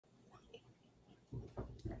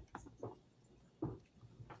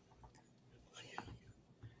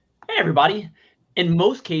everybody. In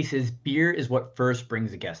most cases, beer is what first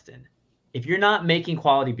brings a guest in. If you're not making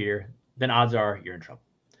quality beer, then odds are you're in trouble.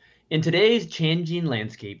 In today's changing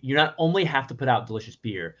landscape, you not only have to put out delicious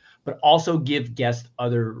beer, but also give guests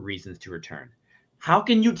other reasons to return. How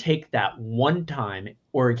can you take that one time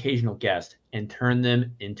or occasional guest and turn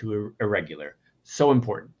them into a regular? So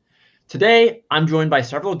important. Today, I'm joined by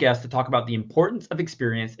several guests to talk about the importance of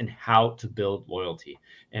experience and how to build loyalty.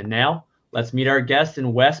 And now, let's meet our guests.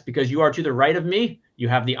 And Wes, because you are to the right of me, you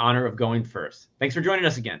have the honor of going first. Thanks for joining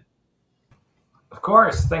us again. Of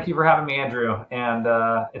course. Thank you for having me, Andrew. And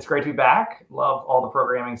it's great to be back. Love all the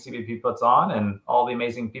programming CBP puts on and all the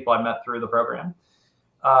amazing people I met through the program.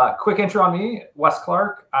 Quick intro on me, Wes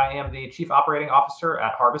Clark. I am the Chief Operating Officer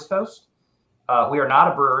at Harvest Host. We are not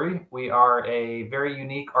a brewery. We are a very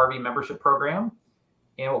unique RV membership program.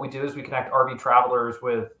 And what we do is we connect RV travelers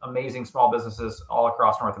with amazing small businesses all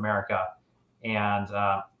across North America. And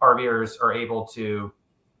RVers are able to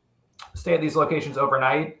stay at these locations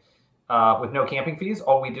overnight with no camping fees.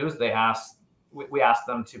 All we do is we ask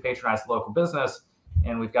them to patronize the local business.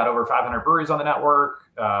 And we've got over 500 breweries on the network,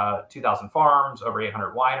 2,000 farms, over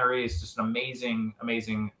 800 wineries, just an amazing,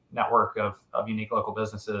 amazing network of unique local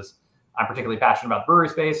businesses. I'm particularly passionate about the brewery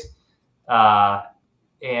space.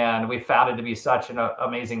 And we found it to be such an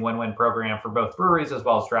amazing win-win program for both breweries as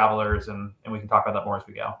well as travelers. And we can talk about that more as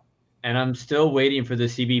we go. And I'm still waiting for the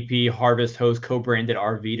CBP Harvest Host co-branded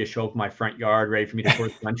RV to show up in my front yard, ready for me to tour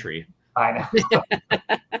the country. I know.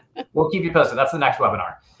 We'll keep you posted. That's the next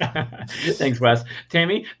webinar. Thanks, Wes.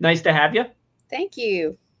 Tammy, nice to have you. Thank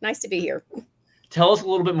you. Nice to be here. Tell us a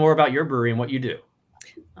little bit more about your brewery and what you do.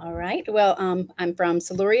 All right. Well, I'm from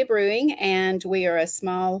Siluria Brewing, and we are a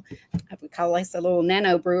small, I would call us a little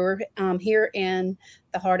nano brewer here in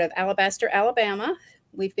the heart of Alabaster, Alabama.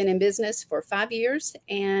 We've been in business for 5 years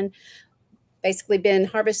and basically been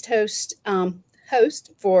Harvest Host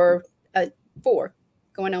host for 4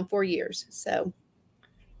 years. So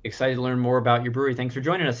excited to learn more about your brewery. Thanks for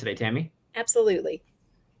joining us today, Tammy. Absolutely.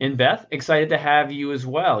 And Beth, excited to have you as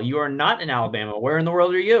well. You are not in Alabama. Where in the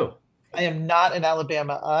world are you? I am not in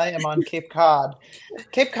Alabama. I am on Cape Cod.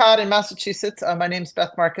 Cape Cod in Massachusetts. My name's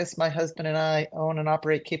Beth Marcus. My husband and I own and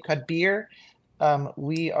operate Cape Cod Beer.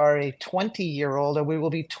 We are a 20-year-old, and we will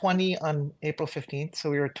be 20 on April 15th. So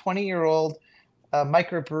we are a 20-year-old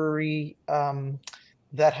microbrewery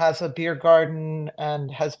that has a beer garden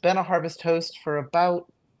and has been a Harvest Host for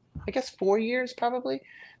about, I guess, 4 years probably.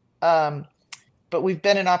 But we've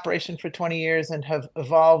been in operation for 20 years and have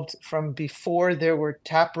evolved from before there were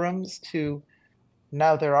tap rooms to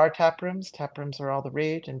now there are tap rooms. Tap rooms are all the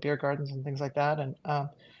rage, and beer gardens and things like that.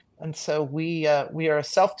 And so we are a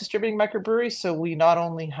self-distributing microbrewery. So we not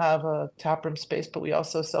only have a tap room space, but we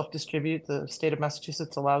also self-distribute. The state of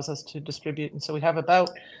Massachusetts allows us to distribute. And so we have about,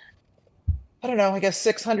 I don't know, I guess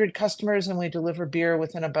 600 customers, and we deliver beer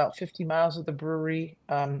within about 50 miles of the brewery.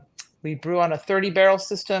 We brew on a 30-barrel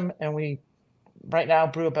system, and we right now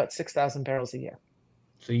brew about 6,000 barrels a year.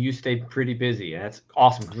 So you stay pretty busy. That's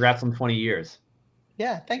awesome. Congrats on 20 years.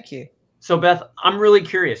 Yeah, thank you. So Beth, I'm really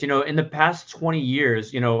curious, in the past 20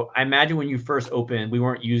 years, I imagine when you first opened, we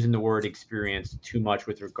weren't using the word experience too much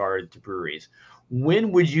with regard to breweries.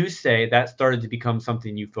 When would you say that started to become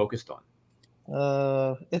something you focused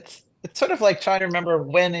on? It's sort of like trying to remember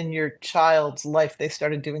when in your child's life they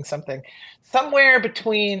started doing something. Somewhere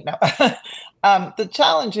between, no. The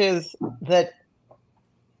challenge is that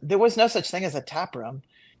there was no such thing as a tap room.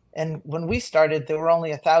 And when we started, there were only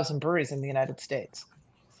 1,000 breweries in the United States.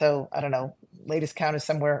 So I don't know, latest count is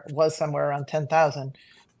somewhere around 10,000.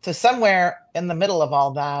 So somewhere in the middle of all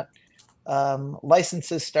that,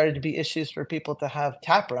 licenses started to be issues for people to have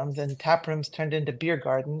tap rooms, and tap rooms turned into beer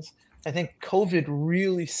gardens. I think COVID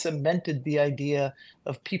really cemented the idea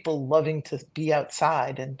of people loving to be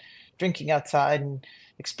outside and drinking outside and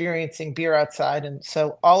experiencing beer outside. And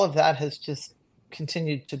so all of that has just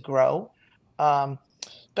continued to grow.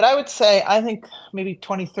 But I would say, I think maybe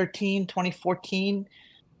 2013, 2014,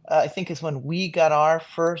 I think is when we got our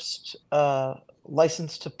first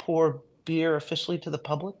license to pour beer officially to the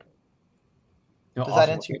public. Does that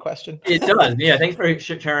answer your question? It does. Yeah. Thanks for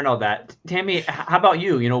sharing all that. Tammy, how about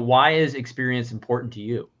you? Why is experience important to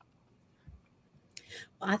you?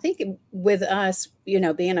 Well, I think with us,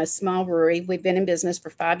 being a small brewery, we've been in business for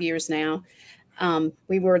 5 years now.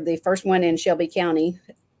 We were the first one in Shelby County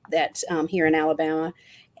that here in Alabama.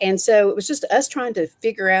 And so it was just us trying to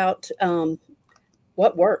figure out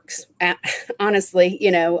what works, honestly,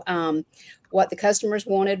 what the customers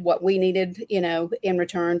wanted, what we needed, in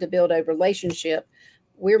return to build a relationship.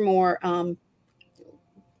 We're more,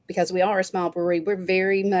 because we are a small brewery, we're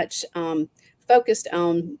very much focused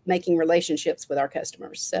on making relationships with our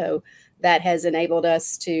customers. So that has enabled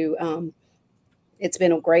us to, it's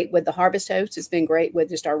been great with the Harvest Host. It's been great with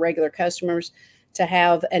just our regular customers to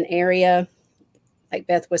have an area, like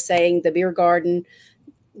Beth was saying, the beer garden.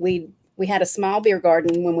 We had a small beer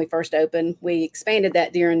garden when we first opened. We expanded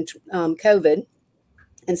that during COVID.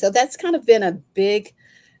 And so that's kind of been a big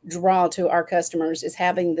draw to our customers, is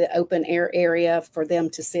having the open air area for them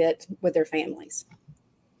to sit with their families.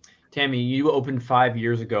 Tammy, you opened 5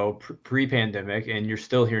 years ago, pre-pandemic, and you're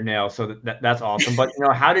still here now, so that's awesome. But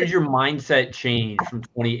how did your mindset change from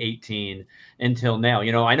 2018 until now?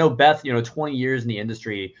 I know Beth, 20 years in the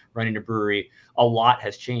industry running a brewery, a lot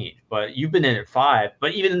has changed. But you've been in it 5.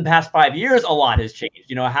 But even in the past 5 years, a lot has changed.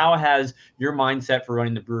 How has your mindset for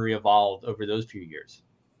running the brewery evolved over those few years?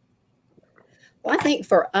 Well, I think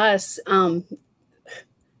for us,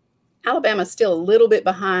 Alabama's still a little bit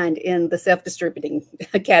behind in the self-distributing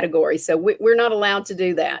category. So we're not allowed to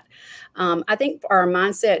do that. I think our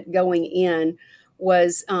mindset going in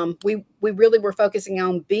was we really were focusing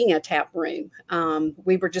on being a tap room.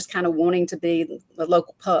 We were just kind of wanting to be a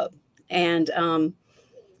local pub. And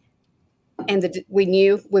we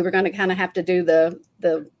knew we were going to kind of have to do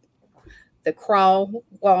the crawl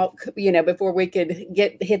walk, before we could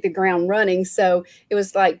hit the ground running. So it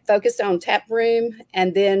was like focused on tap room,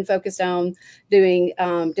 and then focused on doing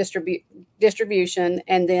distribution.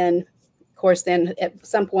 And then, of course, then at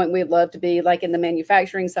some point we'd love to be like in the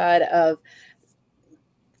manufacturing side of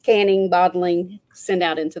canning, bottling, send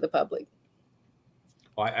out into the public.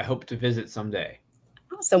 Well, I hope to visit someday.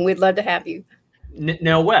 Awesome. We'd love to have you.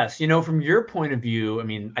 Now, Wes, from your point of view,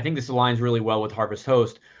 I think this aligns really well with Harvest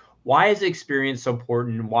Host. Why is the experience so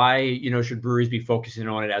important? Why, should breweries be focusing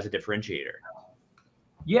on it as a differentiator?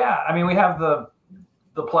 Yeah, we have the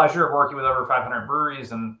pleasure of working with over 500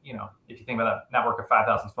 breweries. And, if you think about that network of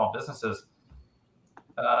 5,000 small businesses,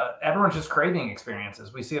 everyone's just craving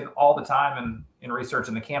experiences. We see it all the time in research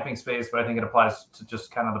in the camping space, but I think it applies to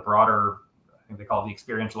just kind of the broader, I think they call it the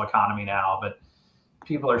experiential economy now. But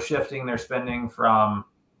people are shifting their spending from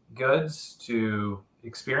goods to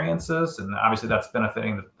experiences, and obviously that's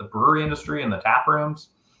benefiting the brewery industry and the tap rooms.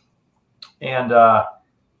 And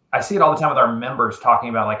I see it all the time with our members talking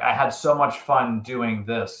about, like, I had so much fun doing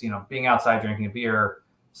this, being outside drinking a beer,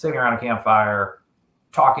 sitting around a campfire,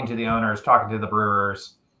 talking to the owners, talking to the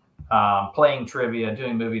brewers, playing trivia,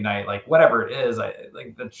 doing movie night, like whatever it is.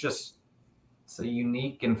 It's a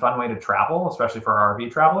unique and fun way to travel, especially for our RV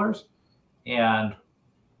travelers. And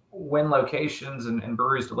when locations and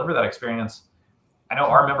breweries deliver that experience, I know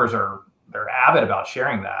our members they're avid about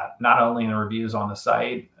sharing that, not only in the reviews on the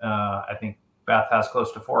site. I think Beth has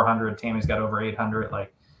close to 400. Tammy's got over 800.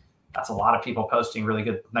 Like, that's a lot of people posting really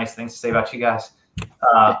good, nice things to say about you guys.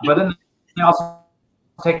 But then they also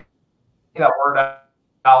take that word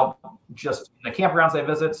out just in the campgrounds they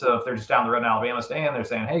visit. So if they're just down the road in Alabama staying, they're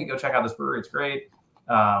saying, hey, go check out this brewery. It's great.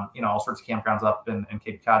 All sorts of campgrounds up in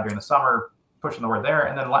Cape Cod during the summer, pushing the word there.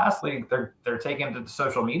 And then lastly, they're taking it to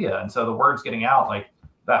social media. And so the word's getting out, like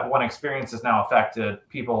that one experience has now affected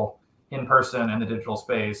people in person in the digital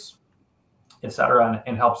space, et cetera,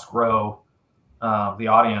 and helps grow the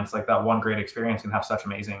audience. Like that one great experience can have such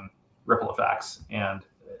amazing ripple effects. And,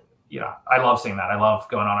 I love seeing that. I love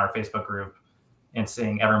going on our Facebook group and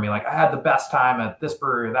seeing everyone be like, I had the best time at this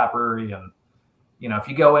brewery or that brewery. And, if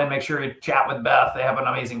you go in, make sure you chat with Beth. They have an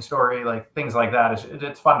amazing story, like things like that.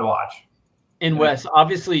 It's fun to watch. And Wes,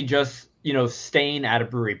 obviously just, staying at a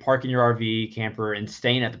brewery, parking your RV camper and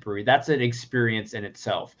staying at the brewery, that's an experience in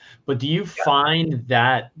itself. But do you find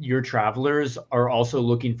that your travelers are also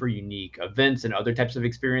looking for unique events and other types of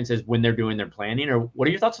experiences when they're doing their planning? Or what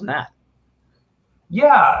are your thoughts on that?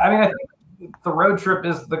 Yeah, I think the road trip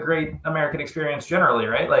is the great American experience generally,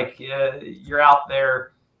 right? Like you're out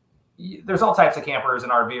there. There's all types of campers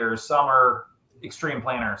and RVers. Some are extreme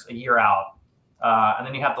planners a year out. And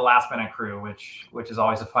then you have the last minute crew, which is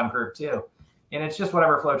always a fun group too. And it's just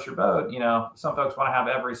whatever floats your boat. Some folks want to have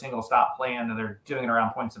every single stop planned, and they're doing it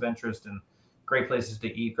around points of interest and great places to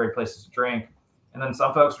eat, great places to drink. And then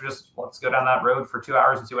some folks are just, let's go down that road for 2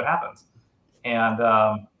 hours and see what happens. And,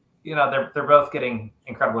 they're both getting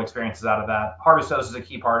incredible experiences out of that. Harvest Host is a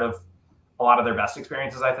key part of a lot of their best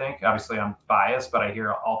experiences, I think. Obviously, I'm biased, but I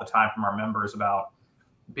hear all the time from our members about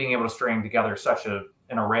being able to string together such an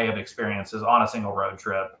array of experiences on a single road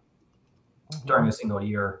trip during a single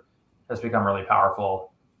year has become really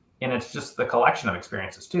powerful. And it's just the collection of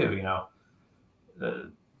experiences too.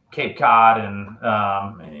 Cape Cod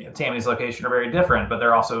and Tammy's location are very different, but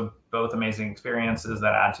they're also both amazing experiences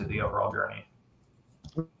that add to the overall journey.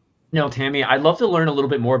 No, Tammy, I'd love to learn a little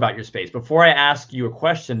bit more about your space. Before I ask you a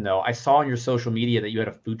question, though, I saw on your social media that you had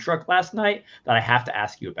a food truck last night that I have to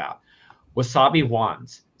ask you about. Wasabi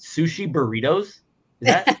Wands, sushi burritos. Is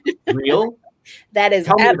that real? That is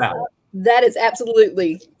Tell me about it. that is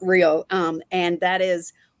absolutely real. And that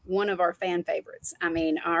is one of our fan favorites. I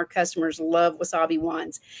mean, our customers love wasabi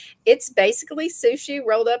ones. It's basically sushi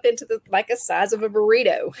rolled up into the like a size of a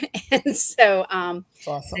burrito. And so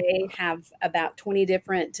Awesome. they have about 20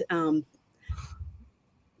 different I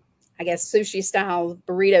guess sushi style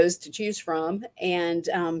burritos to choose from. And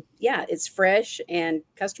yeah, it's fresh and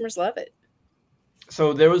customers love it.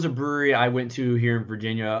 So there was a brewery I went to here in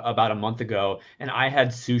Virginia about a month ago, and I had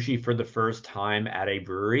sushi for the first time at a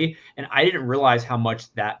brewery, and I didn't realize how much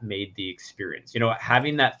that made the experience. You know,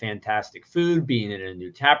 having that fantastic food, being in a new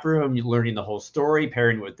tap room, learning the whole story,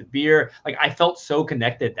 pairing with the beer, like I felt so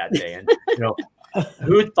connected that day. And you know,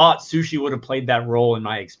 who thought sushi would have played that role in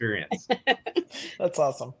my experience? That's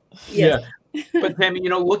awesome. Yes. Yeah. But Tammy, you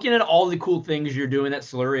know, looking at all the cool things you're doing at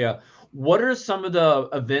Siluria, what are some of the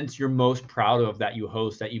events you're most proud of that you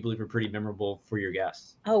host that you believe are pretty memorable for your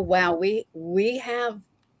guests? Oh wow, we have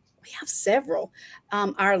several.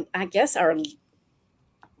 Our I guess our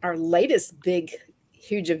latest big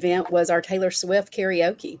huge event was our Taylor Swift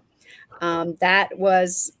karaoke. That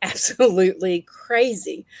was absolutely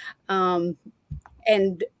crazy. Um,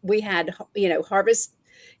 and we had harvest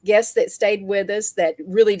guests that stayed with us that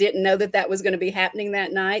really didn't know that that was going to be happening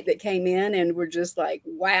that night, that came in and were just like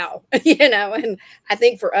wow. And I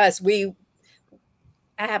think for us, I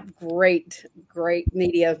have great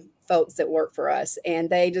media folks that work for us, and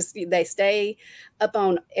they stay up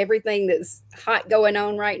on everything that's hot going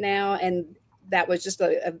on right now. And that was just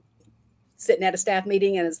a sitting at a staff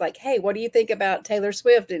meeting, and it's like, hey, what do you think about Taylor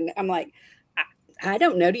Swift? And I'm like, I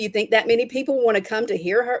don't know. Do you think that many people want to come to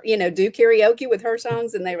hear her, do karaoke with her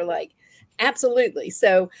songs? And they were like, absolutely.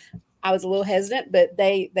 So I was a little hesitant, but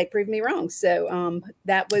they proved me wrong. So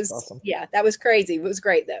that was awesome. Yeah, that was crazy. It was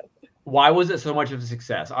great though. Why was it so much of a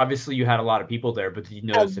success? Obviously, you had a lot of people there, but did you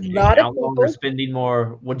notice them lot hanging of out longer, people. spending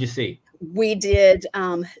more? What'd you see? We did.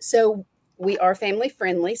 So we are family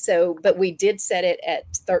friendly. So, but we did set it at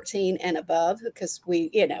 13 and above because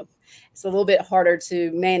it's a little bit harder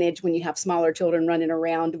to manage when you have smaller children running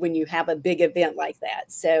around when you have a big event like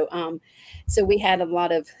that. So we had a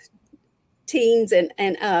lot of teens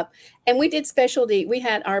and up, and we did specialty. We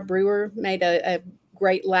had our brewer made a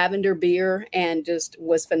great lavender beer and just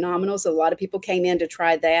was phenomenal. So a lot of people came in to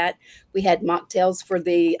try that. We had mocktails for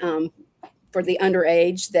the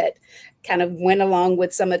underage that kind of went along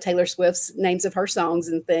with some of Taylor Swift's names of her songs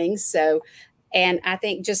and things. So, and I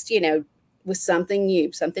think just, was something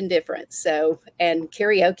new, something different. So, and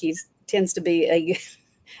karaoke tends to be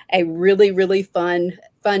a really, really fun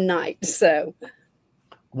night. So,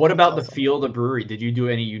 what about the feel of the brewery? Did you do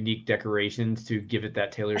any unique decorations to give it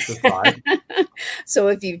that Taylor Swift vibe? So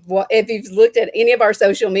if you've looked at any of our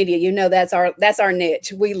social media, that's our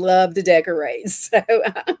niche. We love to decorate. So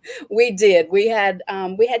we did. We had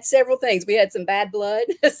several things. We had some bad blood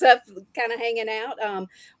stuff kind of hanging out.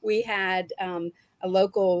 We had a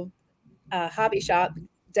local hobby shop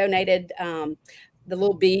donated the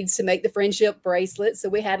little beads to make the friendship bracelets. So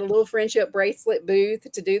we had a little friendship bracelet booth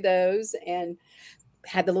to do those, and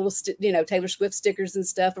had the little, Taylor Swift stickers and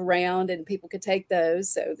stuff around, and people could take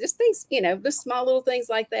those. So just things, just small little things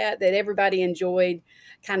like that everybody enjoyed,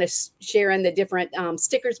 kind of sharing the different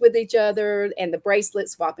stickers with each other, and the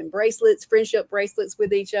bracelets, swapping bracelets, friendship bracelets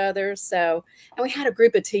with each other. So, and we had a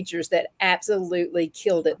group of teachers that absolutely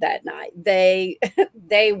killed it that night. They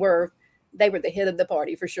were the hit of the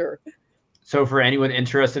party for sure. So for anyone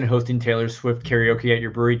interested in hosting Taylor Swift karaoke at your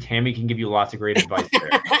brewery, Tammy can give you lots of great advice there.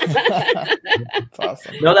 That's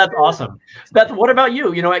awesome. No, that's awesome. Beth, what about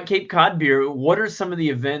you? At Cape Cod Beer, what are some of the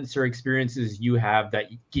events or experiences you have that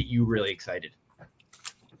get you really excited?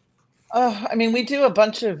 I mean, we do a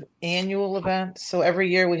bunch of annual events. So every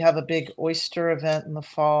year we have a big oyster event in the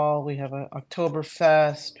fall. We have an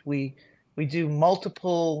Oktoberfest. We do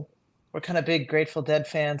multiple. We're kind of big Grateful Dead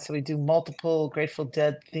fans, so we do multiple Grateful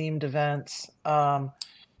Dead themed events. And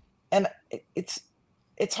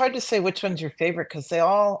it's hard to say which one's your favorite because they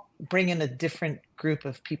all bring in a different group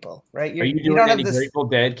of people, right? Are you doing any Grateful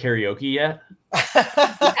Dead karaoke yet?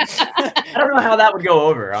 I don't know how that would go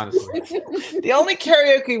over, honestly. The only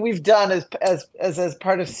karaoke we've done is as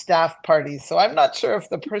part of staff parties. So I'm not sure if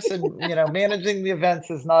the person, managing the events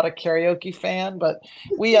is not a karaoke fan, but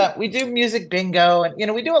we do music bingo,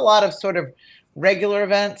 and, we do a lot of sort of regular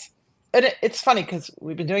events. And it's funny because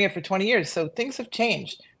we've been doing it for 20 years. So things have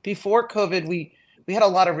changed. Before COVID, we we had a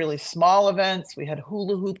lot of really small events. We had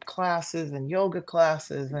hula hoop classes and yoga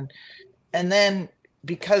classes. And then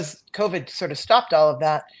because COVID sort of stopped all of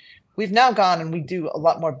that, we've now gone and we do a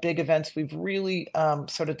lot more big events. We've really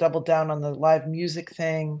sort of doubled down on the live music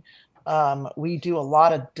thing. We do a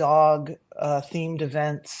lot of dog themed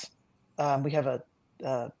events. We have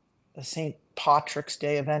a St. Patrick's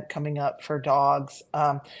Day event coming up for dogs.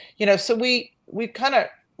 So we kind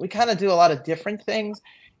of do a lot of different things.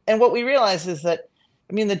 And what we realize is that,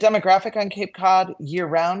 I mean, the demographic on Cape Cod year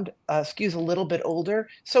round skews a little bit older.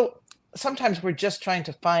 So sometimes we're just trying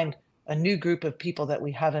to find a new group of people that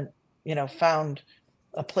we haven't, found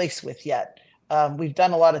a place with yet. We've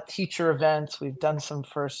done a lot of teacher events. We've done some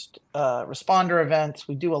first responder events.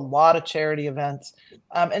 We do a lot of charity events.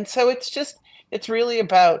 And so it's really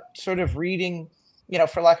about sort of reading,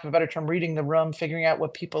 for lack of a better term, reading the room, figuring out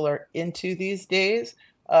what people are into these days.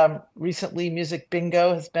 Recently, music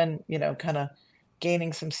bingo has been, kind of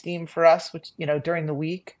gaining some steam for us, which, during the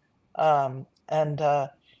week. And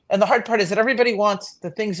the hard part is that everybody wants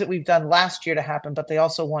the things that we've done last year to happen, but they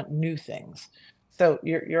also want new things. So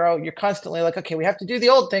you're constantly like, okay, we have to do the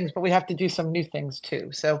old things, but we have to do some new things too.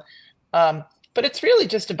 So, but it's really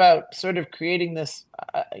just about sort of creating this,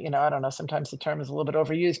 I don't know, sometimes the term is a little bit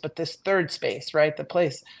overused, but this third space, right? The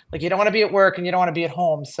place, like you don't want to be at work and you don't want to be at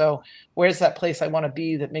home. So where's that place I want to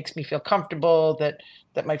be that makes me feel comfortable, that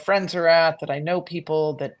my friends are at, that I know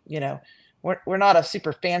people, that, we're not a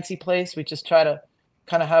super fancy place. We just try to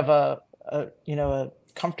kind of have a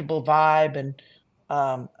comfortable vibe.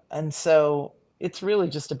 And so it's really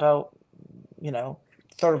just about,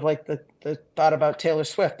 sort of like the thought about Taylor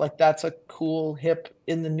Swift, like that's a cool, hip,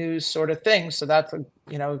 in the news sort of thing. So that's a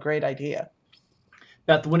great idea.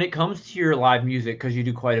 Beth, when it comes to your live music, because you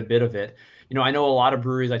do quite a bit of it, I know a lot of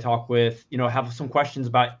breweries I talk with, have some questions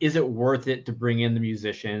about, is it worth it to bring in the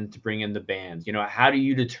musicians, to bring in the bands? How do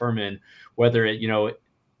you determine whether it,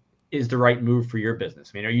 is the right move for your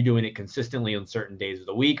business? I mean, are you doing it consistently on certain days of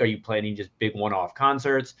the week? Are you planning just big one-off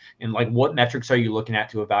concerts? And like, what metrics are you looking at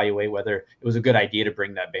to evaluate whether it was a good idea to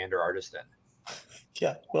bring that band or artist in?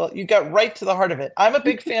 Yeah, well, you got right to the heart of it. I'm a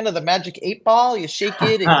big fan of the Magic 8 Ball. You shake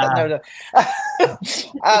it and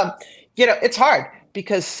it's hard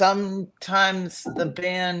because sometimes the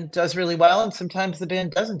band does really well and sometimes the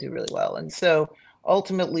band doesn't do really well. And so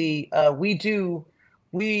ultimately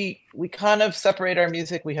we kind of separate our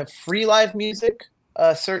music. We have free live music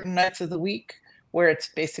certain nights of the week where it's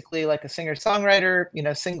basically like a singer-songwriter,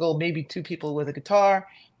 single, maybe two people with a guitar.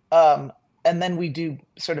 And then we do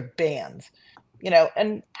sort of bands,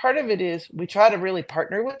 and part of it is we try to really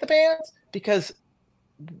partner with the bands because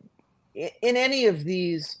in any of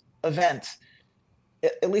these events,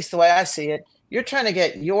 at least the way I see it, you're trying to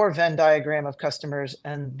get your Venn diagram of customers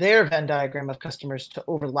and their Venn diagram of customers to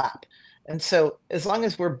overlap. And so as long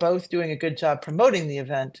as we're both doing a good job promoting the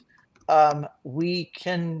event, we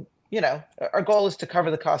can, our goal is to cover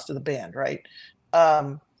the cost of the band, right?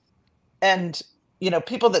 And,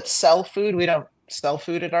 people that sell food, we don't sell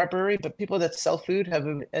food at our brewery, but people that sell food have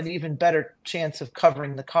an even better chance of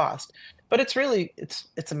covering the cost. But it's really,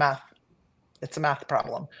 it's a math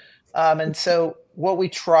problem. And so what we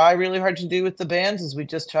try really hard to do with the bands is we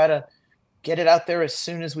just try to get it out there as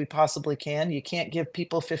soon as we possibly can. You can't give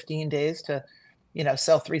people 15 days to,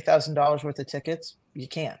 sell $3,000 worth of tickets. You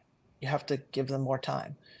can't. You have to give them more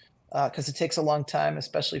time because it takes a long time,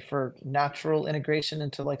 especially for natural integration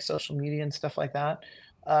into like social media and stuff like that.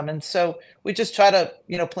 And so we just try to,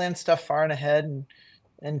 plan stuff far and ahead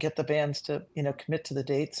and get the bands to, commit to the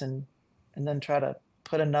dates and then try to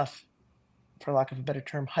put enough, for lack of a better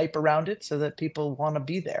term, hype around it so that people want to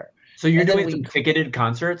be there. So you're doing some ticketed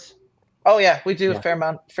concerts? Oh yeah, we do a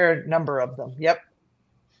fair number of them. Yep.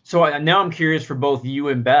 So now I'm curious for both you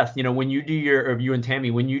and Beth, when you do you and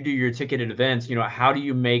Tammy, when you do your ticketed events, how do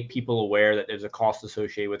you make people aware that there's a cost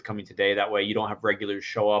associated with coming today? That way you don't have regulars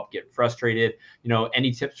show up, get frustrated.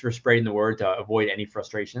 Any tips for spreading the word to avoid any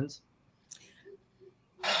frustrations?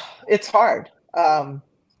 It's hard.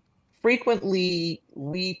 Frequently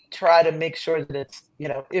we try to make sure that it's,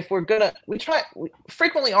 if we're gonna, we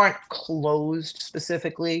frequently aren't closed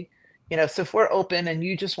specifically, so if we're open and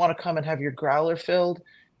you just want to come and have your growler filled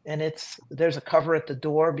and there's a cover at the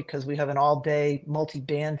door because we have an all day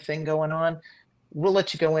multi-band thing going on, we'll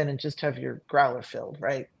let you go in and just have your growler filled,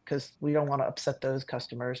 right? Because we don't want to upset those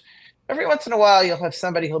customers. Every once in a while, you'll have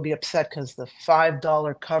somebody who'll be upset because the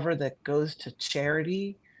 $5 cover that goes to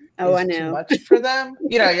charity is too much for them.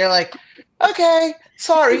 You're like, okay,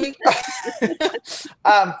 sorry.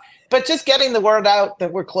 But just getting the word out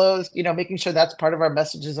that we're closed, making sure that's part of our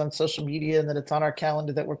messages on social media and that it's on our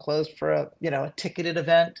calendar that we're closed for a ticketed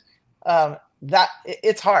event.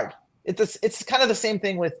 it's hard. It's kind of the same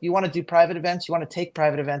thing with, you want to do private events, you want to take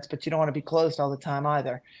private events, but you don't want to be closed all the time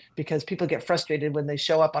either, because people get frustrated when they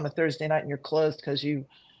show up on a Thursday night and you're closed because you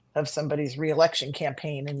have somebody's reelection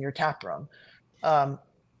campaign in your tap room.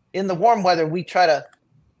 In the warm weather, we try to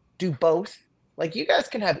do both. Like, you guys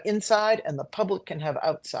can have inside and the public can have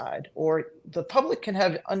outside, or the public can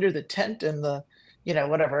have under the tent and the,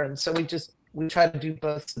 whatever. And so we try to do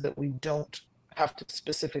both so that we don't have to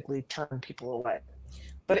specifically turn people away.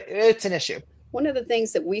 But it's an issue. One of the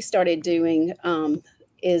things that we started doing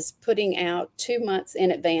is putting out 2 months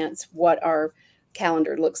in advance what our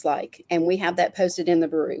calendar looks like. And we have that posted in the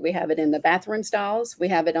brewery. We have it in the bathroom stalls. We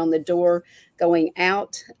have it on the door going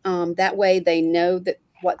out. That way they know that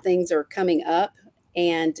what things are coming up.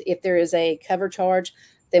 And if there is a cover charge,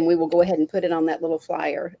 then we will go ahead and put it on that little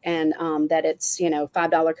flyer, and that it's,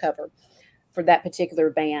 $5 cover for that particular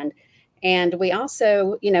band. And we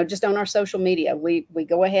also, just on our social media, we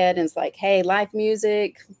go ahead and it's like, hey, live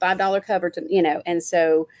music, $5 cover to,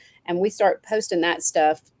 and we start posting that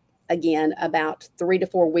stuff again about 3 to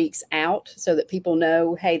 4 weeks out, so that people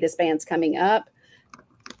know, hey, this band's coming up.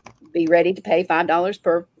 Be ready to pay $5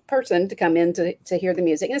 per person to come in to hear the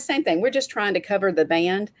music. And the same thing, we're just trying to cover the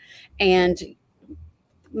band. And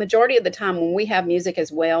majority of the time when we have music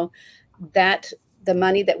as well, that the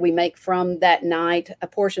money that we make from that night, a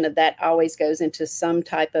portion of that always goes into some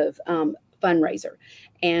type of fundraiser.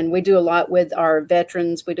 And we do a lot with our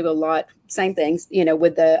veterans. We do a lot, same things,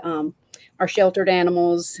 with the our sheltered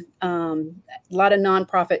animals, a lot of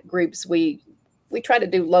nonprofit groups. We try to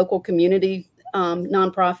do local community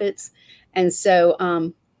nonprofits. And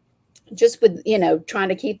so just with, trying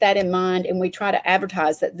to keep that in mind, and we try to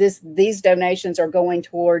advertise that these donations are going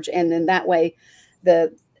towards, and then that way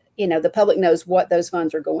the public knows what those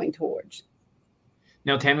funds are going towards.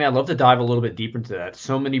 Now, Tammy, I'd love to dive a little bit deeper into that.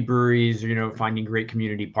 So many breweries, finding great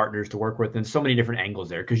community partners to work with, and so many different angles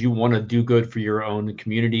there, because you want to do good for your own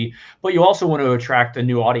community, but you also want to attract a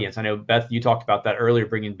new audience. I know, Beth, you talked about that earlier,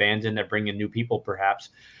 bringing bands in that bring in new people, perhaps.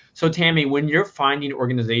 So, Tammy, when you're finding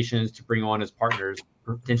organizations to bring on as partners,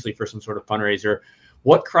 potentially for some sort of fundraiser,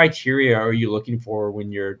 what criteria are you looking for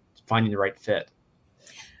when you're finding the right fit?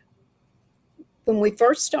 When we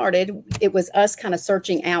first started, it was us kind of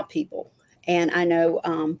searching out people. And I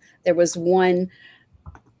know there was an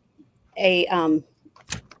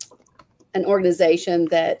organization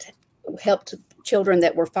that helped children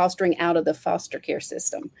that were fostering out of the foster care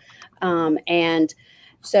system. And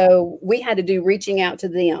so we had to do reaching out to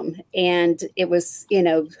them. And it was, they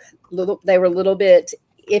were a little bit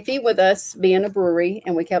iffy with us being a brewery,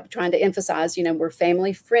 and we kept trying to emphasize, we're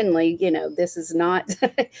family friendly. This is not,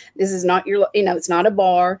 this is not your, it's not a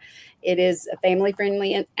bar. It is a family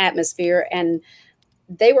friendly atmosphere. And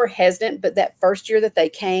they were hesitant, but that first year that they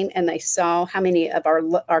came and they saw how many of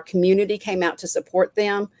our community came out to support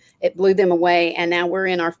them, it blew them away. And now we're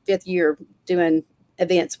in our 5th year doing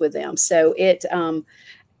events with them. So it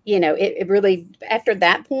really, after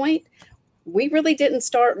that point, we really didn't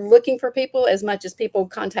start looking for people as much as people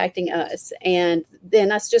contacting us. And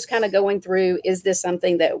then us just kind of going through, is this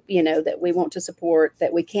something that, that we want to support,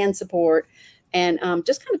 that we can support, and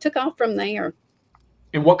just kind of took off from there.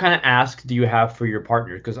 And what kind of ask do you have for your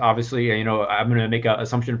partners? Because obviously, I'm going to make an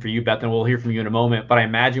assumption for you, Beth, and we'll hear from you in a moment. But I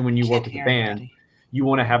imagine when you work with the band, you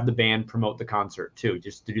want to have the band promote the concert too,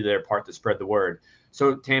 just to do their part to spread the word.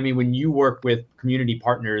 So, Tammy, when you work with community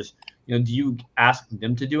partners, do you ask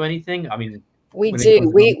them to do anything? I mean, we do.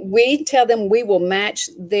 We tell them we will match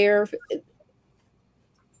their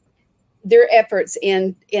efforts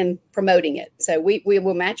in promoting it. So we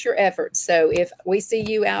will match your efforts. So if we see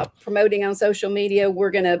you out promoting on social media,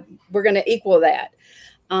 we're gonna equal that.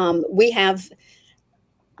 We have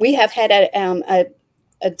had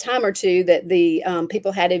a time or two that the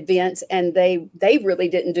people had events and they really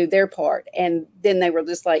didn't do their part, and then they were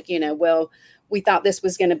just like, well, we thought this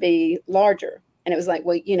was going to be larger, and it was like,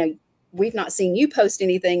 well, we've not seen you post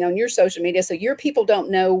anything on your social media, so your people don't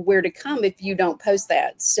know where to come if you don't post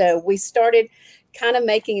that. So we started kind of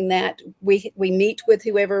making that, we meet with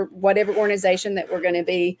whatever organization that we're going to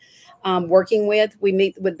be working with. We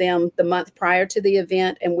meet with them the month prior to the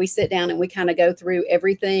event, and we sit down and we kind of go through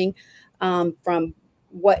everything from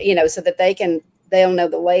what, so that they'll know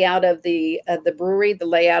the layout of the brewery, the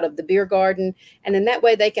layout of the beer garden. And then that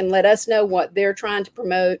way they can let us know what they're trying to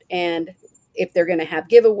promote, and if they're going to have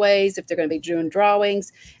giveaways, if they're going to be doing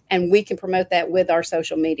drawings, and we can promote that with our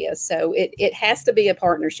social media. So it has to be a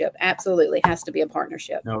partnership. Absolutely has to be a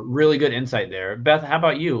partnership. No, really good insight there. Beth, how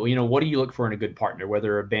about you? What do you look for in a good partner,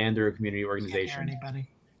 whether a band or a community organization? Anybody.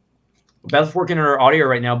 Beth's working on our audio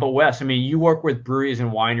right now, but Wes, I mean, you work with breweries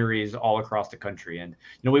and wineries all across the country, and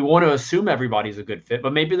we want to assume everybody's a good fit,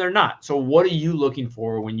 but maybe they're not. So, what are you looking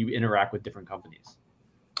for when you interact with different companies?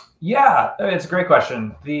 Yeah, it's a great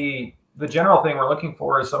question. The general thing we're looking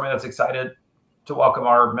for is somebody that's excited to welcome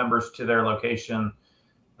our members to their location,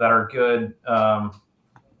 that are good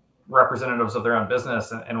representatives of their own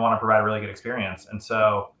business and want to provide a really good experience. And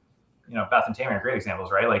so, Beth and Tammy are great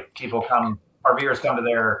examples, right? Like our viewers come to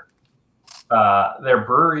their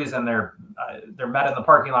breweries, and they're met in the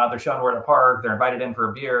parking lot. They're shown where to park. They're invited in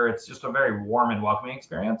for a beer. It's just a very warm and welcoming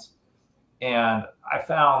experience. And I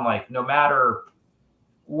found, like, no matter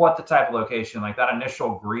what the type of location, like that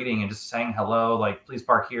initial greeting and just saying hello, like, please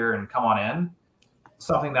park here and come on in,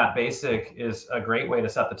 something that basic is a great way to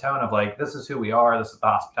set the tone of, like, this is who we are. This is the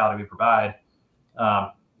hospitality we provide.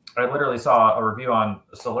 I literally saw a review on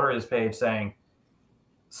Soluria's page saying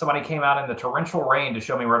somebody came out in the torrential rain to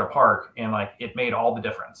show me where to park, and, like, it made all the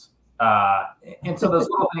difference. And so those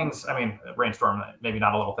little things, I mean, rainstorm, maybe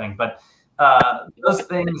not a little thing, but those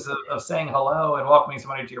things of saying hello and welcoming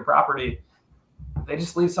somebody to your property, they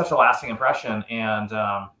just leave such a lasting impression. And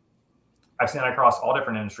I've seen that across all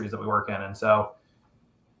different industries that we work in. And so,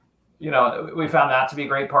 we found that to be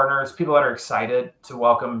great partners. People that are excited to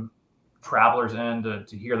welcome travelers in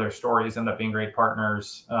to hear their stories end up being great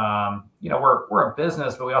partners. We're a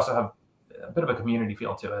business, but we also have a bit of a community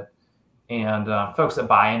feel to it. And folks that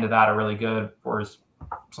buy into that are really good. For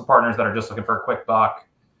some partners that are just looking for a quick buck,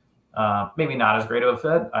 maybe not as great of a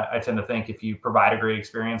fit. I tend to think if you provide a great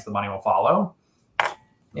experience, the money will follow.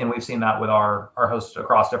 And we've seen that with our hosts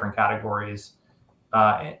across different categories.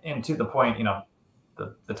 And to the point,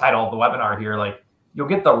 the title of the webinar here, like, you'll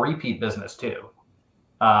get the repeat business too.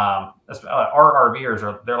 Our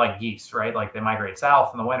RVers they're like geese, right? Like, they migrate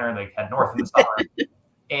south in the winter, they head north in the summer.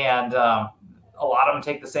 And a lot of them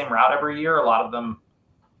take the same route every year. A lot of them,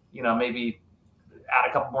 maybe add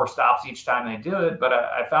a couple more stops each time they do it. But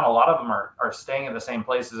I found a lot of them are staying in the same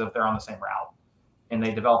places if they're on the same route. And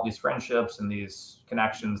they develop these friendships and these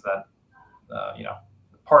connections that,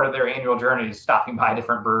 part of their annual journey is stopping by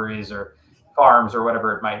different breweries or farms or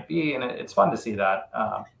whatever it might be. And it's fun to see that.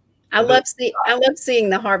 I love seeing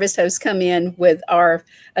the harvest hosts come in with our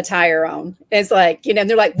attire on. It's like,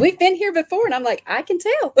 they're like, we've been here before. And I'm like, I can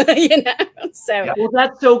tell, So, Well,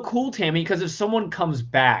 that's so cool, Tammy, because if someone comes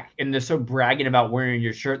back and they're so bragging about wearing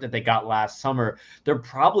your shirt that they got last summer, they're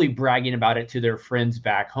probably bragging about it to their friends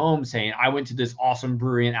back home, saying, I went to this awesome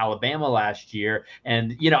brewery in Alabama last year,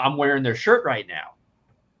 and, I'm wearing their shirt right now.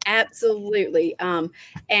 Absolutely. And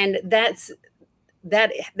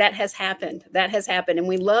that has happened. That has happened. And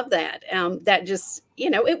we love that. That just,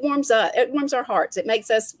 it warms our hearts. It makes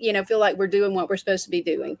us, feel like we're doing what we're supposed to be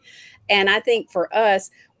doing. And I think for us,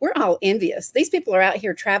 we're all envious. These people are out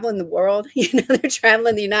here traveling the world. They're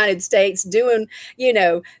traveling the United States, doing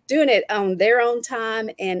it on their own time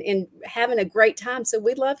and having a great time. So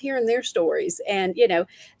we love hearing their stories. And,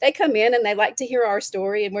 they come in and they like to hear our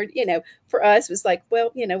story. And we're, for us, it's like,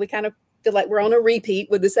 well, we kind of feel like we're on a repeat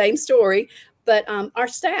with the same story. But our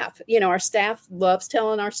staff loves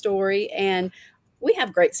telling our story, and we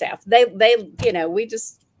have great staff. They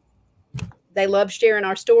love sharing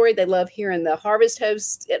our story. They love hearing the harvest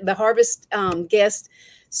guest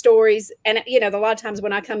stories. And, a lot of times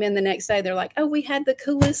when I come in the next day, they're like, oh, we had the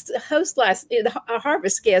coolest host our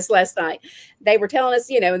harvest guest last night. They were telling us,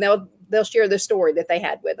 and they'll share the story that they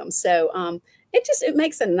had with them. So it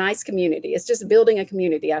makes a nice community. It's just building a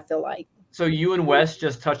community, I feel like. So you and Wes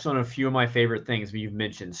just touched on a few of my favorite things. You've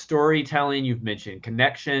mentioned storytelling, you've mentioned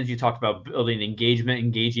connections, you talked about building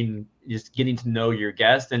engaging, just getting to know your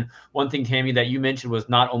guest. And one thing, Tammy, that you mentioned was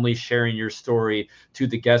not only sharing your story to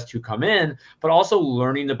the guests who come in, but also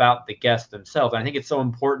learning about the guests themselves. And I think it's so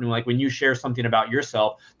important, like when you share something about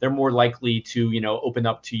yourself, they're more likely to, open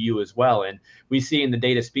up to you as well. And we see, and the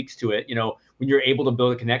data speaks to it, when you're able to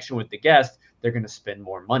build a connection with the guest, they're going to spend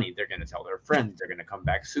more money. They're going to tell their friends. They're going to come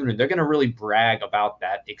back sooner. They're going to really brag about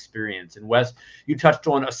that experience. And Wes, you touched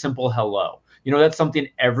on a simple hello. That's something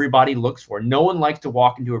everybody looks for. No one likes to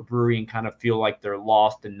walk into a brewery and kind of feel like they're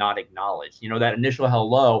lost and not acknowledged. That initial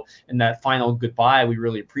hello and that final goodbye, we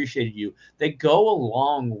really appreciated you, they go a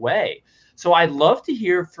long way. So I'd love to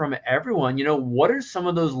hear from everyone, what are some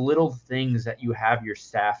of those little things that you have your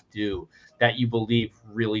staff do that you believe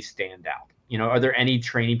really stand out? Are there any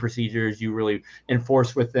training procedures you really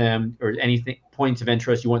enforce with them, or anything, points of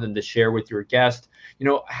interest you want them to share with your guest?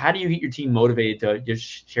 How do you get your team motivated to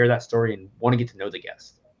just share that story and want to get to know the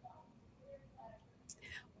guest?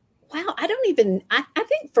 Wow, I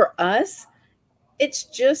think for us, it's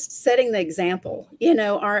just setting the example.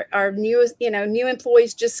 Our newest, new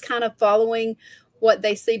employees just kind of following what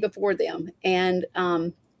they see before them. And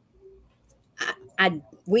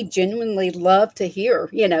we genuinely love to hear,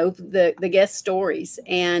 the guest stories.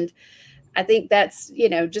 And I think that's,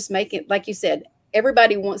 just making, like you said,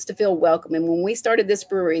 everybody wants to feel welcome. And when we started this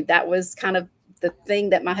brewery, that was kind of the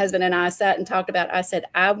thing that my husband and I sat and talked about. I said,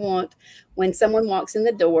 I want, when someone walks in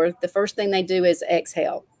the door, the first thing they do is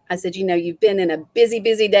exhale. I said, you've been in a busy,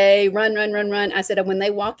 busy day, run, run, run, run. I said, when they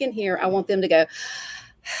walk in here, I want them to go,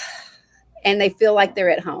 and they feel like they're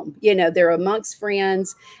at home. They're amongst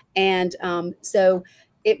friends. And so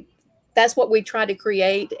that's what we try to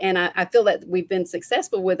create. And I feel that we've been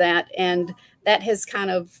successful with that. And that has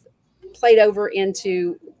kind of played over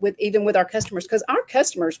into even with our customers, because our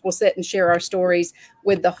customers will sit and share our stories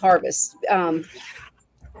with the harvest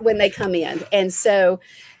when they come in. And so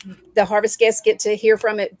the harvest guests get to hear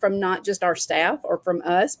from not just our staff or from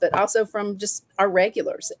us, but also from just our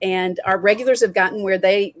regulars. And our regulars have gotten where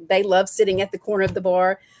they love sitting at the corner of the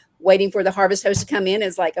bar, waiting for the harvest host to come in.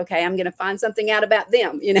 It's like, okay, I'm going to find something out about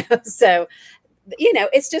them, So,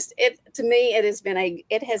 it's just, to me, it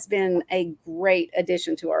has been a great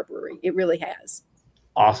addition to our brewery. It really has.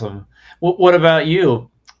 Awesome. What about you?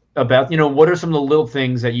 What are some of the little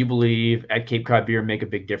things that you believe at Cape Cod Beer make a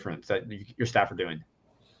big difference that your staff are doing?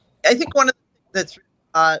 I think one of the things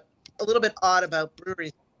that's a little bit odd about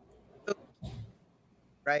breweries,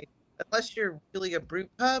 right? Unless you're really a brew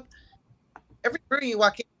pub, every brewery you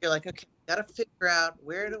walk in, you're like, okay, got to figure out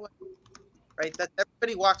where do I, right? That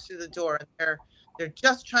everybody walks through the door and they're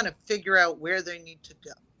just trying to figure out where they need to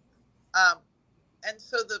go. And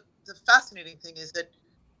so the fascinating thing is that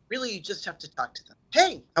really you just have to talk to them.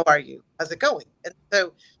 Hey, how are you? How's it going? And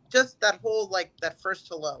so just that whole, that first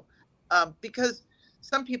hello, because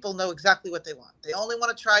some people know exactly what they want. They only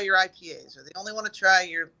want to try your IPAs, or they only want to try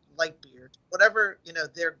your light beer, whatever,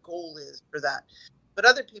 their goal is for that. But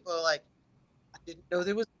other people are like, I didn't know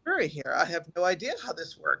there was a brewery here. I have no idea how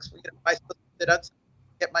this works. Am I supposed to sit outside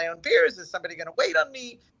and get my own beers? Is somebody going to wait on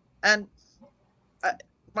me? And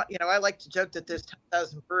I like to joke that there's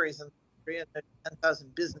 10,000 breweries and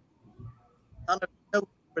 10,000 businesses. None of them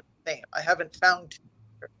are the same. I haven't found two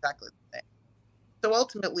that are exactly the same. So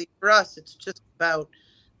ultimately, for us, it's just about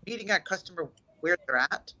meeting our customer where they're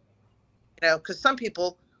at. Because some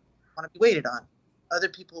people want to be waited on. Other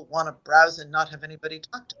people want to browse and not have anybody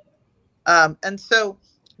talk to them. And so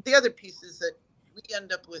the other piece is that we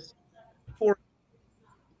end up with four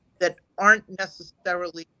that aren't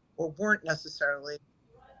necessarily or weren't necessarily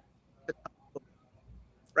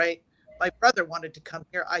right. My brother wanted to come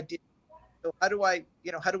here. I did. So how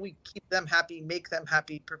do we keep them happy, make them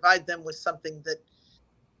happy, provide them with something that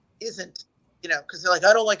isn't, because they're like,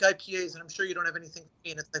 I don't like IPAs and I'm sure you don't have anything for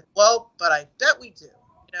me. And it's like, well, but I bet we do,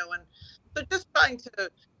 and so just trying to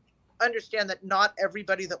understand that not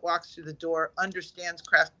everybody that walks through the door understands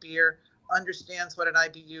craft beer, understands what an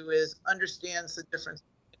IBU is, understands the difference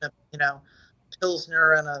between a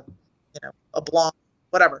Pilsner and a Blanc,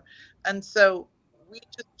 whatever. And so we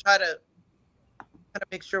just try to kind of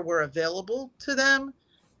make sure we're available to them,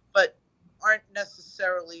 but aren't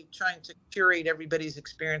necessarily trying to curate everybody's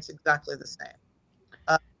experience exactly the same.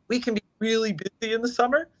 We can be really busy in the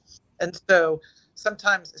summer. And so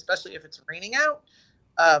sometimes, especially if it's raining out,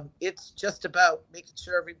 it's just about making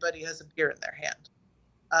sure everybody has a beer in their hand.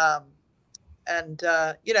 And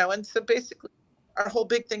so basically our whole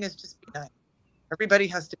big thing is just be nice. Everybody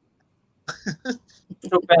has to be nice.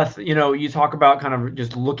 So Beth, you talk about kind of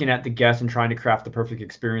just looking at the guests and trying to craft the perfect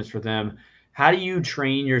experience for them. How do you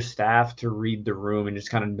train your staff to read the room and just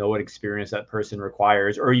kind of know what experience that person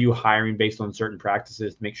requires? Or are you hiring based on certain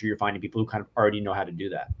practices to make sure you're finding people who kind of already know how to do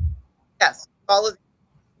that? Yes. One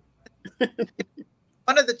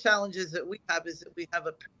of the challenges that we have is that we have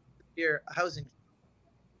a peer housing.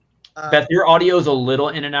 Beth, your audio is a little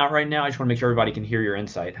in and out right now. I just want to make sure everybody can hear your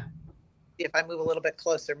insight. If I move a little bit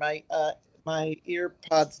closer, my ear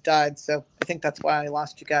pods died, so I think that's why I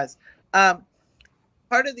lost you guys.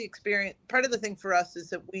 Part of the thing for us is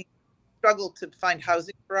that we struggle to find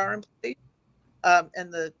housing for our employees.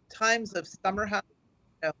 And the times of summer housing,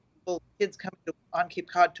 kids coming on Cape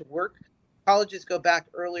Cod to work, colleges go back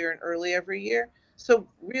earlier and early every year. So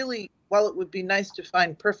really, while it would be nice to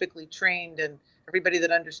find perfectly trained and everybody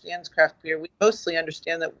that understands craft beer, we mostly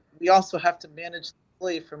understand that we also have to manage the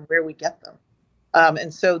employee from where we get them.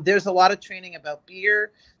 And so there's a lot of training about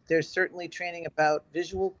beer. There's certainly training about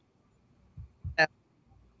visual. If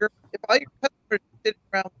all your customers are sitting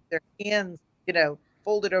around with their hands,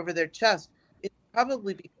 folded over their chest, it's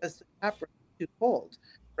probably because the tap room is too cold,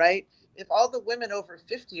 right? if all the women over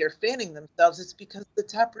 50 are fanning themselves, it's because the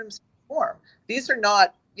tap room's warm. These are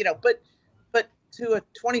not, but to a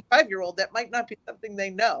 25-year-old, that might not be something they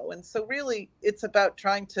know. And so really it's about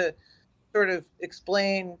trying to sort of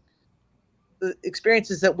explain the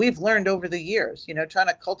experiences that we've learned over the years, trying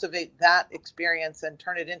to cultivate that experience and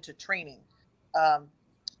turn it into training. And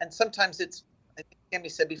sometimes it's, I think Tammy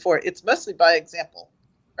said before, it's mostly by example,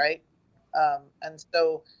 right? And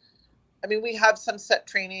so, I mean, we have some set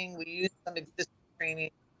training. We use some existing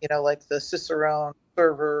training, like the Cicerone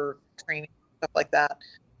server training, stuff like that.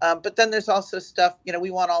 But then there's also stuff,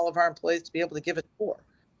 we want all of our employees to be able to give a tour.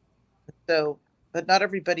 So, but not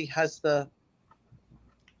everybody has the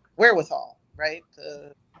wherewithal, right?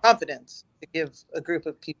 The confidence to give a group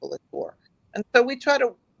of people a tour. And so we try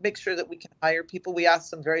to make sure that we can hire people. We ask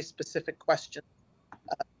some very specific questions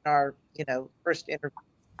in our, first interview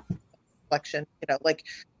selection, like,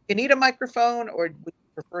 you need a microphone or would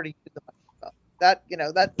you prefer to use a microphone? That,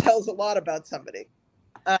 that tells a lot about somebody.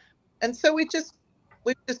 And so we've just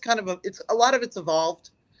kind of, a lot of it's evolved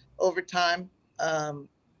over time,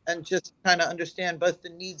 and just trying to understand both the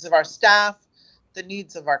needs of our staff, the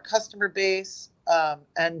needs of our customer base,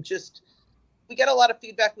 and just, we get a lot of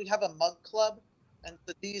feedback. We have a mug club, and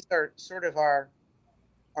so these are sort of our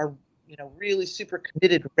really super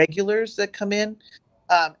committed regulars that come in,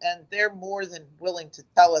 and they're more than willing to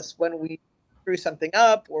tell us when we screw something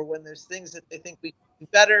up or when there's things that they think we can do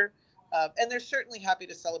better, and they're certainly happy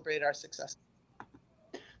to celebrate our success.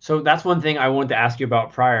 So that's one thing I wanted to ask you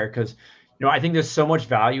about prior, because I think there's so much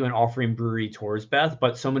value in offering brewery tours, Beth,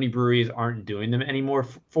 but so many breweries aren't doing them anymore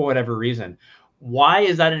for whatever reason. Why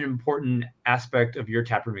is that an important aspect of your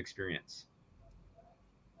taproom experience?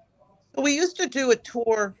 We used to do a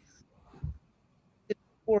tour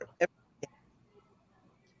every day,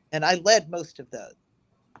 and I led most of those.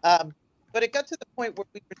 But it got to the point where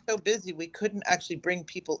we were so busy, we couldn't actually bring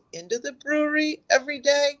people into the brewery every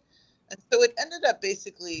day. And so it ended up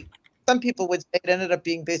basically, some people would say it ended up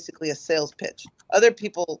being basically a sales pitch. Other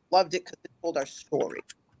people loved it because it told our story.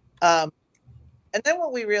 And then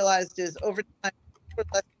what we realized is over time,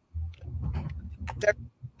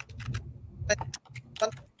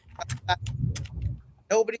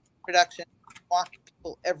 nobody's in production, walking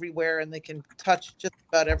people everywhere, and they can touch just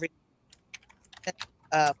about everything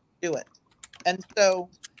and do it. And so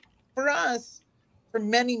for us, for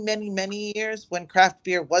many, many, many years, when craft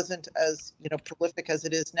beer wasn't as prolific as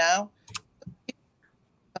it is now,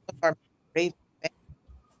 some of our brave fans,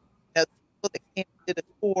 people that came and did a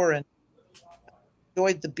tour and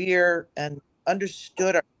enjoyed the beer and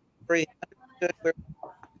understood our story, understood where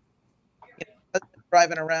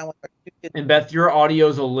driving around with our two kids. And Beth, your audio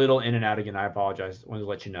is a little in and out again. I apologize. I wanted to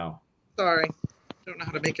let you know. Sorry, I don't know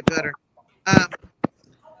how to make it better.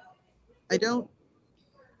 I don't.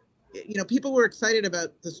 People were excited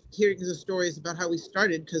about hearing the stories about how we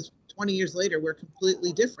started, because 20 years later, we're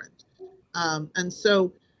completely different. And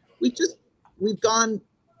so we've gone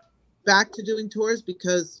back to doing tours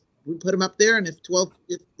because we put them up there. And if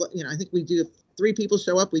I think we do, if 3 people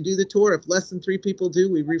show up, we do the tour. If less than 3 people do,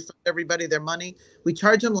 we refund everybody their money. We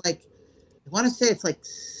charge them I want to say it's like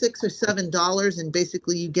 $6 or $7, and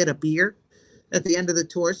basically you get a beer at the end of the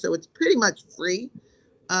tour. So it's pretty much free.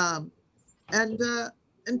 And the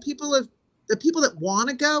people that want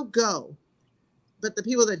to go, but the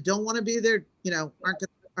people that don't want to be there,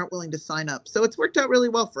 aren't willing to sign up. So it's worked out really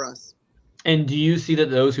well for us. And do you see that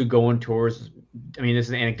those who go on tours, I mean, this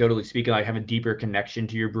is anecdotally speaking, have a deeper connection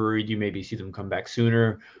to your brewery? Do you maybe see them come back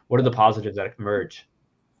sooner? What are the positives that emerge?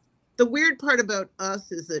 The weird part about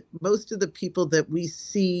us is that most of the people that we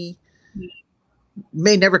see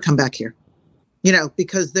may never come back here,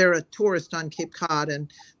 because they're a tourist on Cape Cod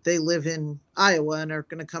and they live in Iowa and are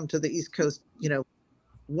going to come to the East Coast,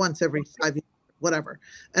 once every 5 years, whatever.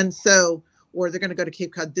 And so, or they're going to go to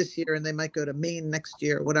Cape Cod this year and they might go to Maine next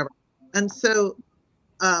year or whatever. And so,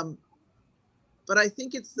 but I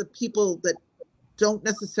think it's the people that don't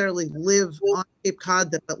necessarily live on Cape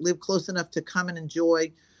Cod but live close enough to come and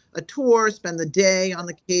enjoy a tour, spend the day on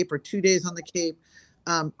the Cape or 2 days on the Cape.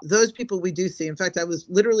 Those people we do see. In fact, I was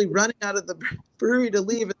literally running out of the brewery to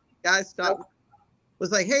leave, and the guy stopped,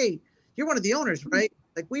 was like, "Hey, you're one of the owners, right?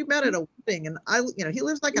 Like, we met at a wedding, and he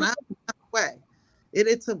lives like an hour away.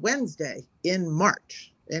 It's a Wednesday in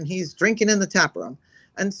March, and he's drinking in the tap room."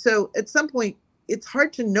 And so at some point, it's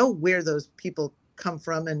hard to know where those people come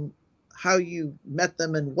from and how you met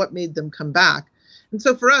them and what made them come back. And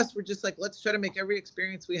so for us, we're just like, let's try to make every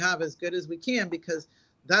experience we have as good as we can, because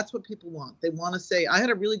that's what people want. They want to say, I had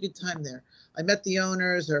a really good time there. I met the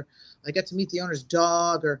owners, or I got to meet the owner's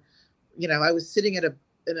dog, or, I was sitting in a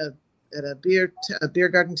a beer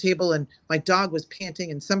garden table, and my dog was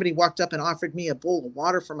panting, and somebody walked up and offered me a bowl of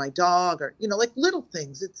water for my dog, or like little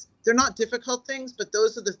things. They're not difficult things, but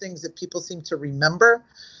those are the things that people seem to remember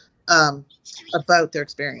about their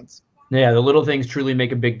experience. Yeah, the little things truly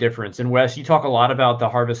make a big difference. And Wes, you talk a lot about the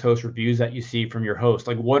Harvest Host reviews that you see from your host.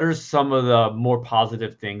 Like, what are some of the more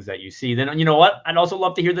positive things that you see? Then, you know what? I'd also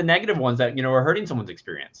love to hear the negative ones that, are hurting someone's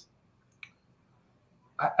experience.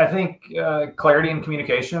 I think clarity and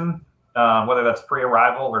communication, whether that's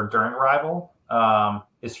pre-arrival or during arrival,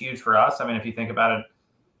 is huge for us. I mean, if you think about it,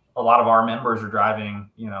 a lot of our members are driving,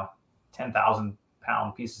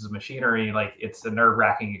 10,000-pound pieces of machinery. Like, it's a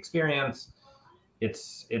nerve-wracking experience.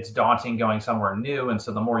 It's daunting going somewhere new. And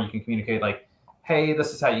so the more you can communicate, like, hey,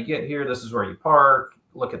 this is how you get here. This is where you park.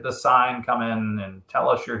 Look at this sign, come in and tell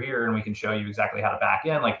us you're here, and we can show you exactly how to back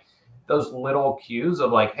in. Like, those little cues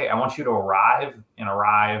of like, hey, I want you to arrive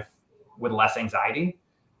with less anxiety.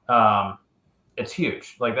 It's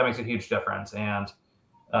huge. Like, that makes a huge difference. And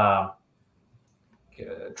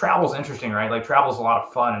travel's interesting, right? Like, travel's a lot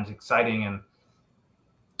of fun and it's exciting, and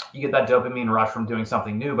you get that dopamine rush from doing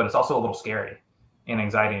something new, but it's also a little scary and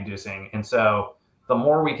anxiety inducing. And so the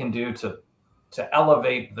more we can do to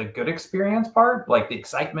elevate the good experience part, like the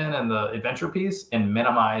excitement and the adventure piece, and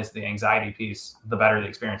minimize the anxiety piece, the better the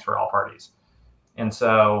experience for all parties. And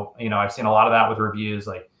so, I've seen a lot of that with reviews,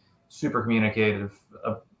 like super communicative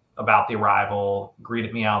about the arrival,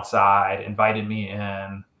 greeted me outside, invited me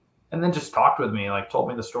in, and then just talked with me, like told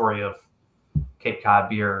me the story of Cape Cod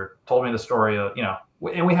beer, told me the story of,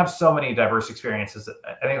 and we have so many diverse experiences.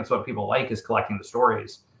 I think that's what people like, is collecting the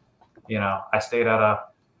stories. I stayed at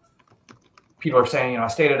people are saying, I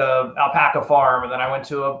stayed at a alpaca farm, and then I went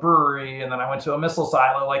to a brewery, and then I went to a missile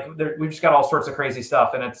silo. Like, we've just got all sorts of crazy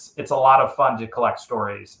stuff, and it's a lot of fun to collect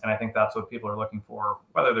stories. And I think that's what people are looking for,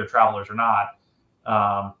 whether they're travelers or not.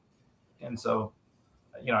 And so,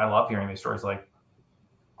 I love hearing these stories, like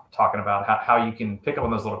talking about how you can pick up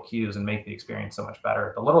on those little cues and make the experience so much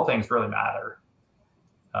better. The little things really matter,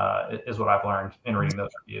 is what I've learned in reading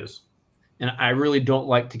those reviews. And I really don't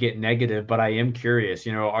like to get negative, but I am curious,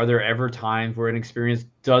 are there ever times where an experience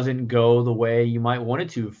doesn't go the way you might want it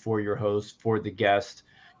to for your host, for the guest?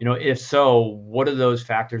 If so, what are those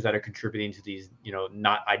factors that are contributing to these,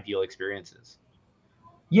 not ideal experiences?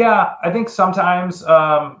 Yeah, I think sometimes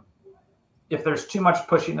if there's too much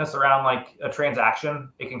pushiness around like a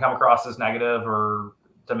transaction, it can come across as negative or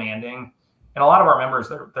demanding. And a lot of our members,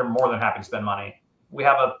 they're more than happy to spend money. We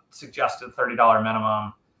have a suggested $30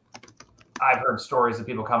 minimum. I've heard stories of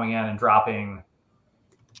people coming in and dropping.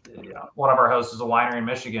 One of our hosts is a winery in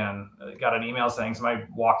Michigan. Got an email saying somebody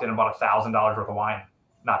walked in and bought $1,000 worth of wine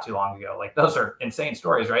not too long ago. Like, those are insane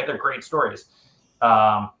stories, right? They're great stories.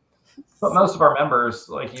 But most of our members,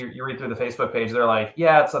 like you read through the Facebook page, they're like,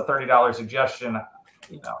 yeah, it's a $30 suggestion.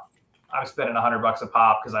 I'm spending $100 a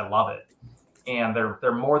pop because I love it. And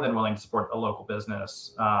they're more than willing to support a local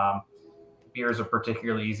business. Beer is a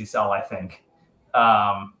particularly easy sell, I think.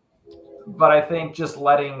 But I think just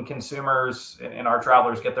letting consumers and our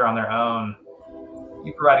travelers get there on their own,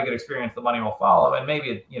 you provide a good experience, the money will follow. And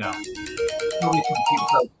maybe, some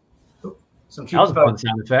cheap that was a fun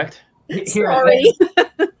sound effect. Sorry.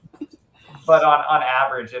 But on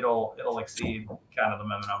average, it'll exceed kind of the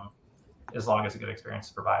minimum as long as a good experience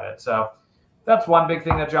is provided. So that's one big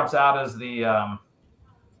thing that jumps out, is the,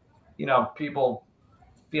 people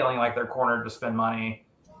feeling like they're cornered to spend money,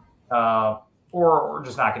 or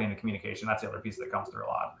just not getting the communication. That's the other piece that comes through a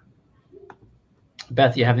lot.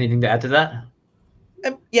 Beth, you have anything to add to that?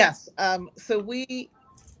 Yes. So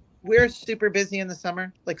we're super busy in the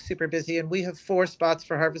summer, like super busy, and we have 4 spots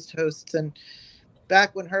for Harvest Hosts. And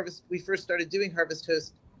back when we first started doing Harvest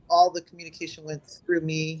Hosts, all the communication went through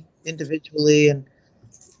me individually, and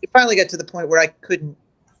it finally got to the point where I couldn't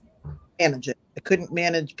manage it. I couldn't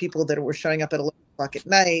manage people that were showing up at 11 o'clock at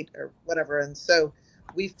night or whatever. And so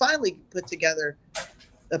we finally put together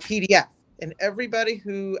a PDF, and everybody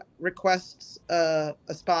who requests a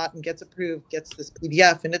spot and gets approved gets this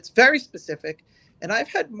PDF, and it's very specific. And I've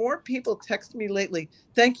had more people text me lately,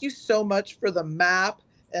 thank you so much for the map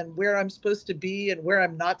and where I'm supposed to be and where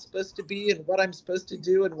I'm not supposed to be and what I'm supposed to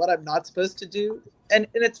do and what I'm not supposed to do. And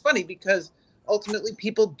it's funny because ultimately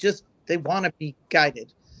people they want to be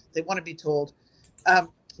guided. They want to be told.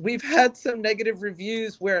 We've had some negative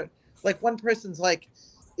reviews where, like, one person's like,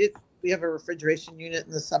 we have a refrigeration unit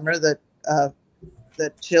in the summer that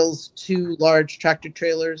chills 2 large tractor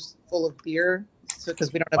trailers full of beer. So,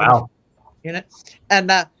 because we don't have enough unit. And,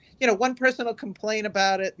 one person will complain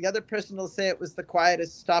about it. The other person will say it was the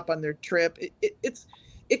quietest stop on their trip. It's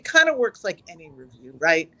it kind of works like any review,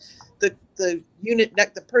 right? The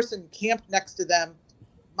person camped next to them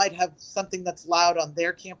might have something that's loud on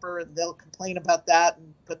their camper, and they'll complain about that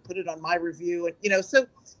and put it on my review. And so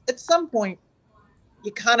at some point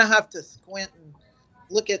you kind of have to squint and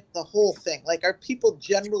look at the whole thing. Like, are people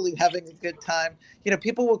generally having a good time?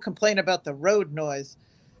 People will complain about the road noise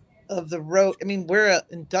of the road. I mean, we're an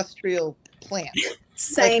industrial plant.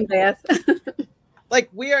 Same, Beth. Like,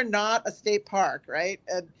 we are not a state park, right?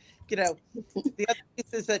 And the other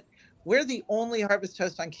piece is that we're the only Harvest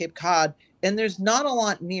Toast on Cape Cod, and there's not a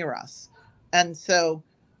lot near us. And so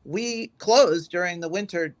we close during the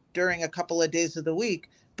winter during a couple of days of the week,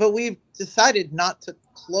 but we've decided not to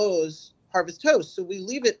close Harvest Toast. So we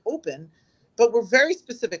leave it open, but we're very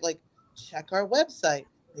specific, like, check our website,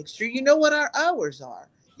 make sure you know what our hours are,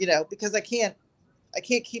 because I can't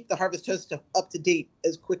keep the Harvest Toast stuff up to date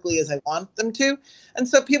as quickly as I want them to. And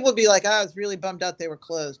so people would be like, I was really bummed out they were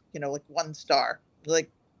closed, like 1 star. Like,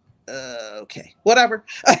 okay, whatever.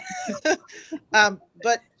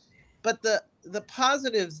 But the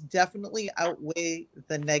positives definitely outweigh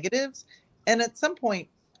the negatives. And at some point,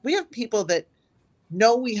 we have people that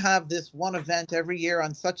know we have this one event every year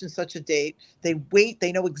on such and such a date. They wait.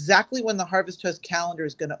 They know exactly when the Harvest Toast calendar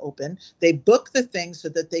is going to open. They book the thing so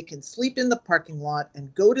that they can sleep in the parking lot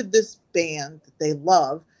and go to this band that they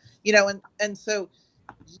love, and so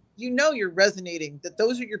you're resonating, that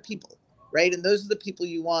those are your people, right? And those are the people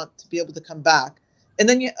you want to be able to come back. And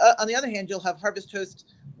then on the other hand, you'll have Harvest Toast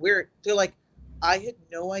where they're like, I had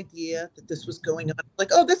no idea that this was going on. Like,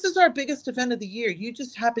 oh, this is our biggest event of the year. You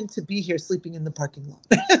just happened to be here sleeping in the parking lot.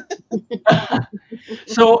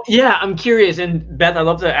 So, yeah, I'm curious. And Beth, I'd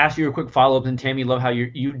love to ask you a quick follow-up. And Tammy, love how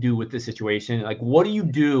you do with this situation. Like, what do you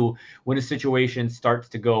do when a situation starts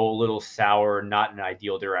to go a little sour, not in an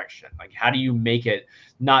ideal direction? Like, how do you make it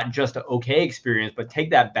not just an okay experience, but take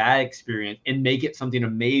that bad experience and make it something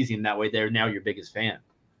amazing? That way they're now your biggest fan.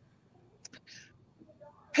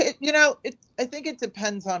 I think it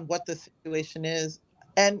depends on what the situation is.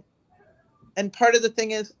 And part of the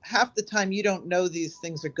thing is, half the time you don't know these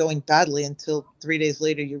things are going badly until 3 days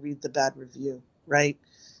later you read the bad review, right?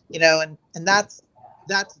 And that's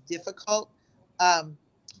difficult.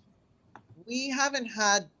 We haven't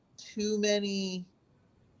had too many.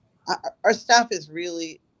 Our staff is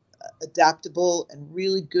really adaptable and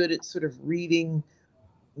really good at sort of reading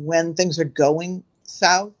when things are going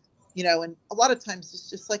south. And a lot of times it's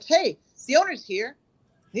just like, hey, the owner's here.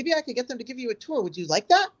 Maybe I could get them to give you a tour. Would you like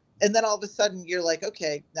that? And then all of a sudden you're like,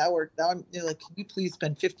 okay, now I'm like, can you please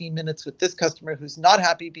spend 15 minutes with this customer who's not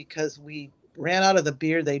happy because we ran out of the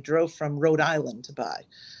beer they drove from Rhode Island to buy,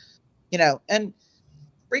 and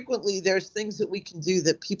frequently there's things that we can do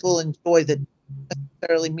that people enjoy that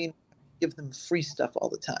necessarily mean give them free stuff all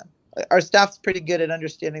the time. Our staff's pretty good at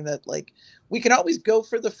understanding that, like, we can always go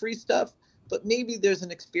for the free stuff, but maybe there's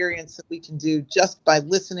an experience that we can do just by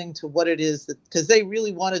listening to what it is, that because they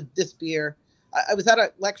really wanted this beer. I was at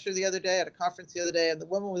a lecture the other day, at a conference the other day, and the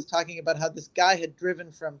woman was talking about how this guy had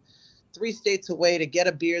driven from 3 states away to get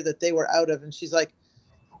a beer that they were out of. And she's like,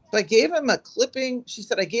 so I gave him a clipping. She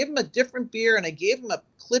said, I gave him a different beer, and I gave him a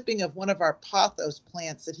clipping of one of our pothos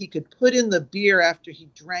plants that he could put in the beer after he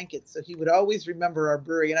drank it, so he would always remember our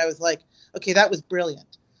brewery. And I was like, okay, that was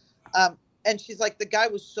brilliant. And she's like, the guy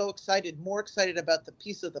was so excited, more excited about the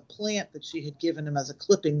piece of the plant that she had given him as a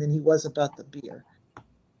clipping than he was about the beer,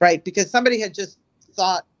 right? Because somebody had just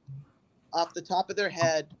thought off the top of their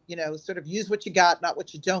head, sort of use what you got, not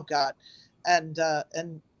what you don't got, and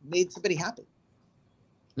made somebody happy.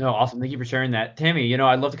 No, awesome. Thank you for sharing that. Tammy,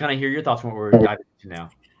 I'd love to kind of hear your thoughts on what we're diving into now.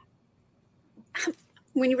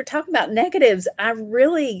 When you were talking about negatives,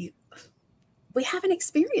 we haven't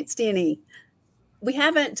experienced any. We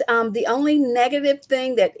haven't. The only negative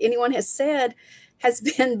thing that anyone has said has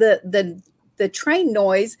been the train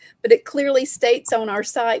noise, but it clearly states on our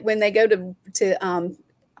site when they go to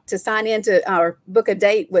sign in to our book a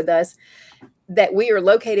date with us that we are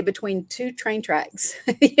located between 2 train tracks.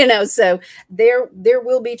 So there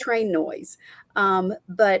will be train noise,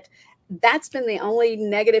 but that's been the only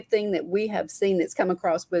negative thing that we have seen that's come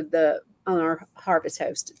across on our Harvest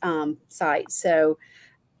Toast site. So.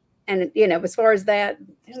 And, as far as that,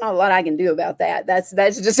 there's not a lot I can do about that. That's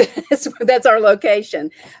just, that's our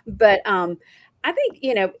location. But I think,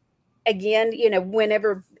 again,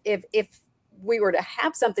 whenever, if we were to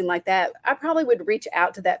have something like that, I probably would reach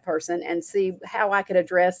out to that person and see how I could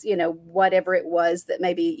address, whatever it was that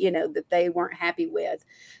maybe, that they weren't happy with.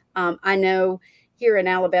 I know here in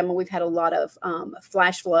Alabama, we've had a lot of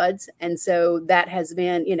flash floods. And so that has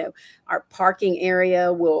been, our parking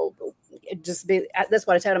area that's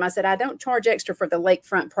what I told him. I said, I don't charge extra for the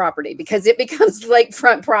lakefront property because it becomes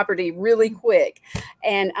lakefront property really quick.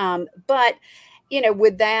 And, but,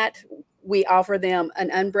 with that, we offer them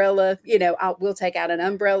an umbrella. We'll take out an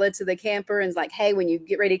umbrella to the camper and it's like, hey, when you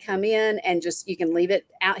get ready to come in and you can leave it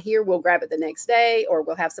out here, we'll grab it the next day, or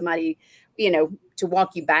we'll have somebody, to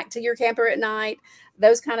walk you back to your camper at night,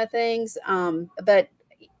 those kind of things. But,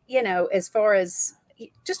 as far as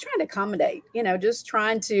just trying to accommodate, just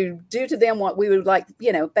trying to do to them what we would like,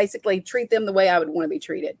 basically treat them the way I would want to be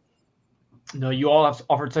treated. No, you all have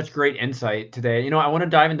offered such great insight today. I want to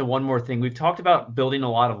dive into one more thing. We've talked about building a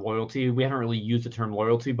lot of loyalty. We haven't really used the term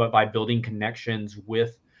loyalty, but by building connections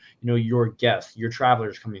with, your guests, your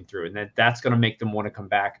travelers coming through, and that's going to make them want to come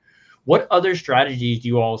back. What other strategies do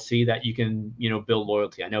you all see that you can, build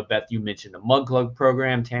loyalty? I know, Beth, you mentioned a mug club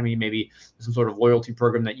program. Tammy, maybe some sort of loyalty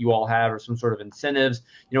program that you all have, or some sort of incentives.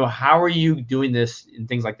 How are you doing this and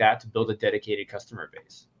things like that to build a dedicated customer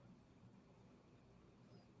base?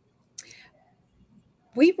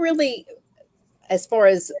 We really, as far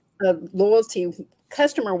as loyalty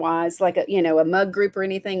customer wise, like a mug group or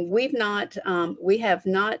anything, we have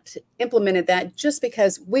not implemented that just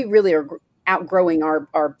because we really are outgrowing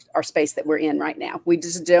our space that we're in right now. We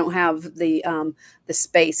just don't have the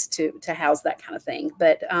space to house that kind of thing.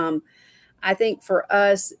 But I think for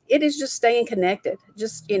us, it is just staying connected,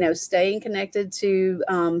 staying connected to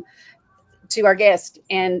our guests.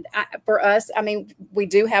 And for us, we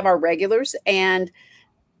do have our regulars, and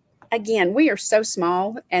again, we are so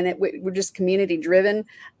small and we're just community driven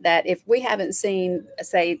that if we haven't seen,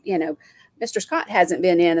 say, Mr. Scott hasn't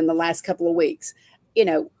been in the last couple of weeks,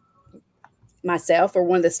 myself or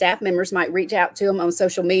one of the staff members might reach out to them on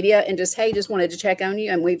social media and just, hey, just wanted to check on you.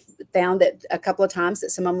 And we've found that a couple of times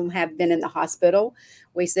that some of them have been in the hospital.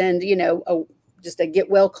 We send, just a get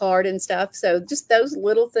well card and stuff. So just those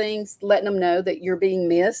little things, letting them know that you're being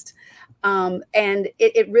missed. And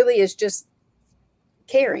it really is just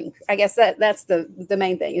caring. I guess that's the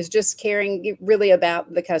main thing, is just caring really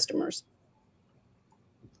about the customers.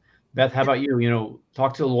 Beth, how about you?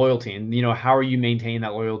 Talk to the loyalty, and how are you maintaining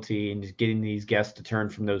that loyalty and just getting these guests to turn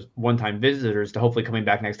from those one-time visitors to hopefully coming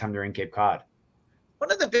back next time they're in Cape Cod?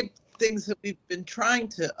 One of the big things that we've been trying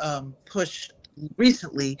to push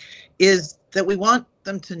recently is that we want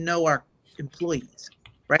them to know our employees,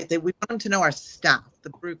 right? We want them to know our staff, the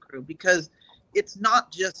brew crew, because it's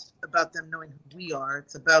not just about them knowing who we are.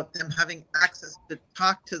 It's about them having access to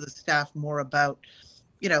talk to the staff more about,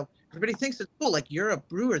 everybody thinks it's cool. Like, you're a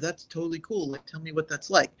brewer. That's totally cool. Like, tell me what that's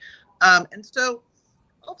like. And so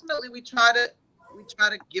ultimately we try to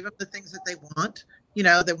give them the things that they want.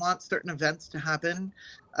 They want certain events to happen.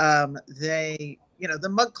 The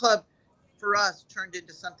mug club for us turned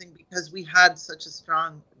into something because we had such a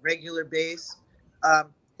strong regular base. And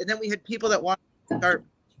then we had people that wanted to start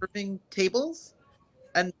serving tables.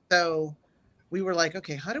 And so we were like,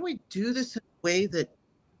 okay, how do we do this in a way that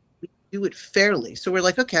we do it fairly? So we're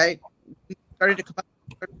like, okay, we started to come up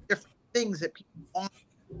with different things that people want.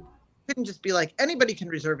 It couldn't just be like, anybody can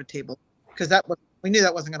reserve a table, because we knew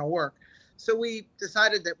that wasn't going to work. So we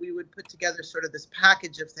decided that we would put together sort of this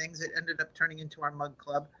package of things that ended up turning into our mug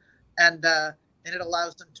club. And it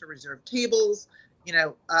allows them to reserve tables,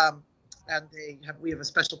 and we have a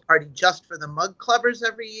special party just for the mug clubbers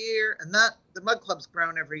every year, and the mug club's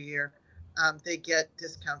grown every year. They get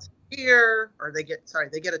discounts in beer, or they get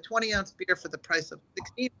a 20-ounce beer for the price of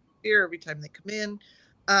 16 beer every time they come in.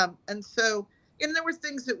 And there were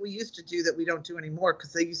things that we used to do that we don't do anymore,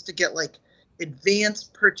 because they used to get like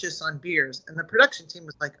advanced purchase on beers, and the production team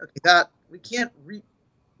was like, okay, we can't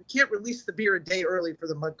release the beer a day early for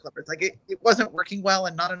the mug clubbers. Like, it wasn't working well,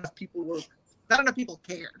 and not enough people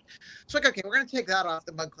cared. So like, okay, we're going to take that off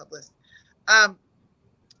the mug club list.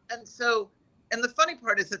 And the funny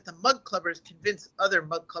part is that the mug clubbers convince other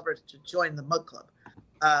mug clubbers to join the mug club.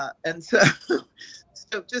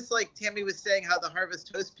 So just like Tammy was saying, how the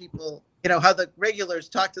Harvest Toast people, how the regulars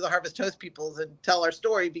talk to the Harvest Toast peoples and tell our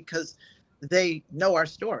story because they know our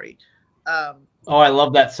story. Oh, I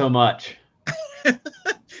love that so much.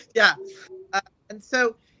 Yeah. And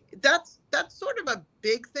so that's sort of a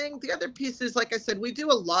big thing. The other piece is, like I said, we do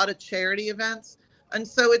a lot of charity events. And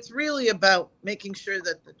so it's really about making sure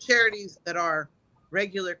that the charities that our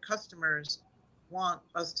regular customers want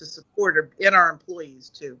us to support, and our employees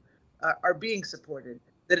too, are being supported.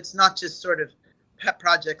 That it's not just sort of pet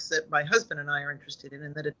projects that my husband and I are interested in,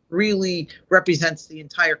 and that it really represents the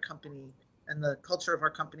entire company and the culture of our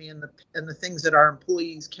company and the things that our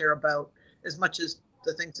employees care about as much as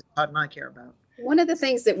the things that Todd and I care about. One of the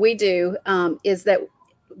things that we do is that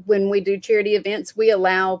when we do charity events, we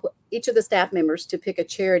allow each of the staff members to pick a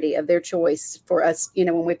charity of their choice for us,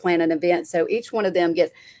 when we plan an event. So each one of them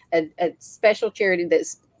get a special charity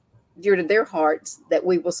that's dear to their hearts that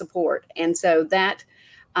we will support. And so that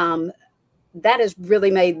has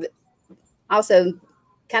really made also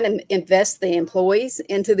kind of invest the employees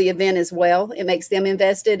into the event as well. It makes them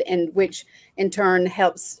invested, and which in turn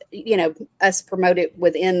helps, us promote it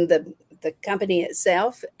within the company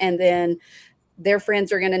itself. And then their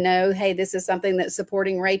friends are going to know, hey, this is something that's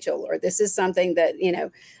supporting Rachel, or this is something that,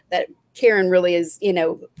 that Karen really is,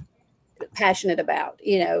 passionate about,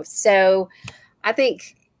 So I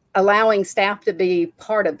think allowing staff to be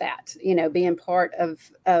part of that, being part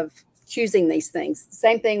of choosing these things.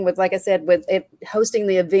 Same thing with, like I said, with hosting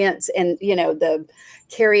the events and, the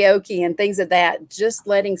karaoke and things of that, just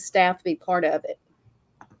letting staff be part of it.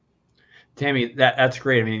 Tammy, that's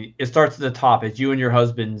great. I mean, it starts at the top. It's you and your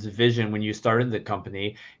husband's vision when you started the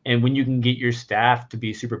company. And when you can get your staff to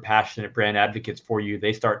be super passionate brand advocates for you,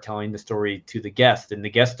 they start telling the story to the guests, and the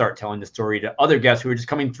guests start telling the story to other guests who are just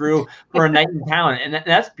coming through for a night in town. And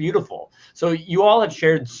that's beautiful. So you all have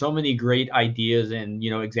shared so many great ideas and,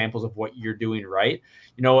 examples of what you're doing right.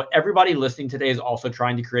 Everybody listening today is also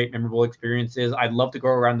trying to create memorable experiences. I'd love to go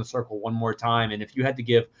around the circle one more time. And if you had to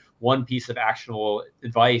give one piece of actionable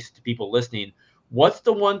advice to people listening, what's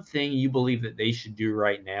the one thing you believe that they should do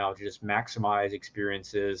right now to just maximize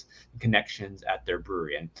experiences and connections at their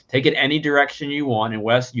brewery? And take it any direction you want. And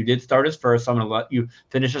Wes, you did start us first, so I'm going to let you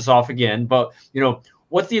finish us off again. But,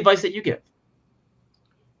 what's the advice that you give?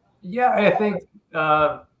 Yeah, I think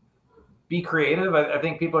be creative. I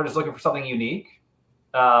think people are just looking for something unique.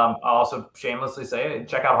 I'll also shamelessly say,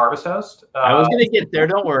 check out Harvest Host. I was going to get there.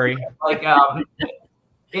 Don't worry.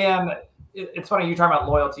 And it's funny, you talking about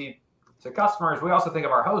loyalty to customers. We also think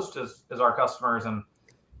of our host as our customers and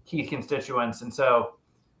key constituents. And so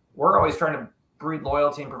we're always trying to breed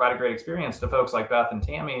loyalty and provide a great experience to folks like Beth and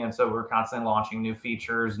Tammy. And so we're constantly launching new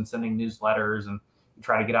features and sending newsletters, and we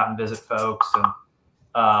try to get out and visit folks.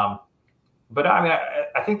 And but I mean,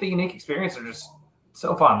 I think the unique experiences are just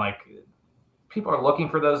so fun. Like, people are looking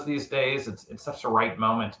for those these days. It's such a right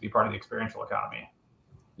moment to be part of the experiential economy.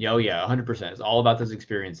 Oh, yeah, 100%. It's all about those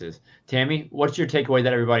experiences. Tammy, what's your takeaway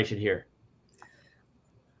that everybody should hear?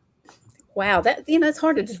 Wow, that it's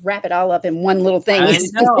hard to just wrap it all up in one little thing. I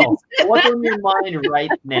know. What's on your mind right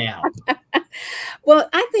now? Well,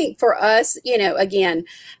 I think for us, again,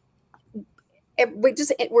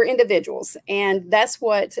 we're individuals, and that's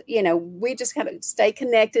what, we just kind of stay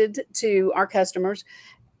connected to our customers.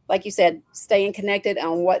 Like you said, staying connected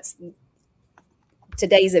on what's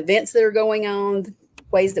today's events that are going on,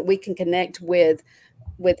 ways that we can connect with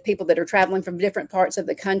people that are traveling from different parts of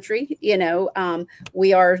the country.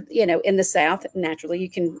 We are, in the South, naturally, you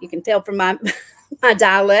can tell from my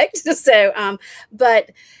dialect. So,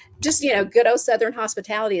 but just, good old Southern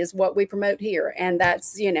hospitality is what we promote here. And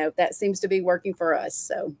that's, that seems to be working for us.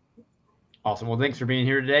 So. Awesome. Well, thanks for being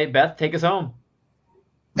here today. Beth, take us home.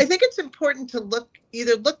 I think it's important to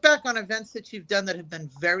look back on events that you've done that have been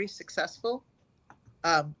very successful,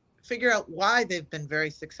 figure out why they've been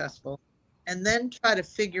very successful, and then try to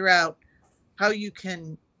figure out how you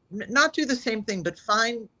can not do the same thing, but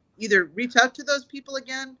either reach out to those people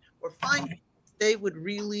again, or find they would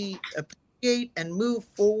really appreciate and move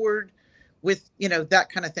forward with, that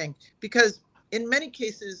kind of thing. Because in many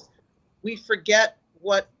cases, we forget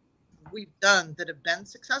what we've done that have been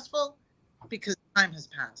successful because time has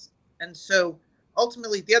passed. And so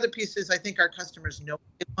ultimately, the other piece is, I think our customers know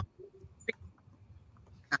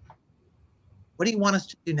what do you want us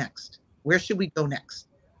to do next? Where should we go next?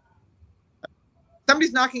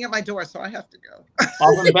 Somebody's knocking at my door, so I have to go.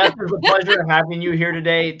 Awesome, Beth. It was a pleasure having you here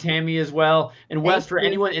today. Tammy as well. And Wes, for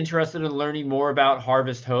anyone interested in learning more about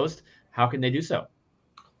Harvest Host, how can they do so?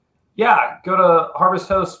 Yeah, go to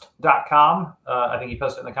harvesthost.com. I think you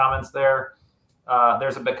posted in the comments there.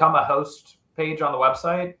 There's a Become a Host page on the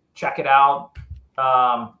website. Check it out.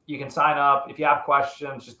 You can sign up. If you have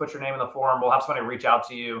questions, just put your name in the form. We'll have somebody reach out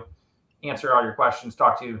to you, answer all your questions,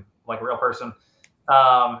 talk to you like a real person.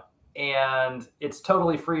 And it's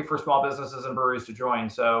totally free for small businesses and breweries to join.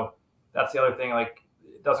 So that's the other thing. Like,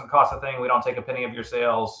 it doesn't cost a thing. We don't take a penny of your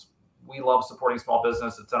sales. We love supporting small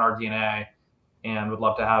business. It's in our DNA, and would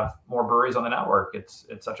love to have more breweries on the network. It's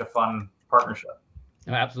such a fun partnership.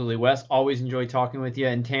 Absolutely, Wes. Always enjoy talking with you.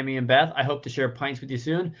 And Tammy and Beth, I hope to share pints with you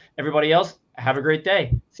soon. Everybody else, have a great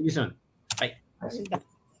day. See you soon. Bye. Thanks.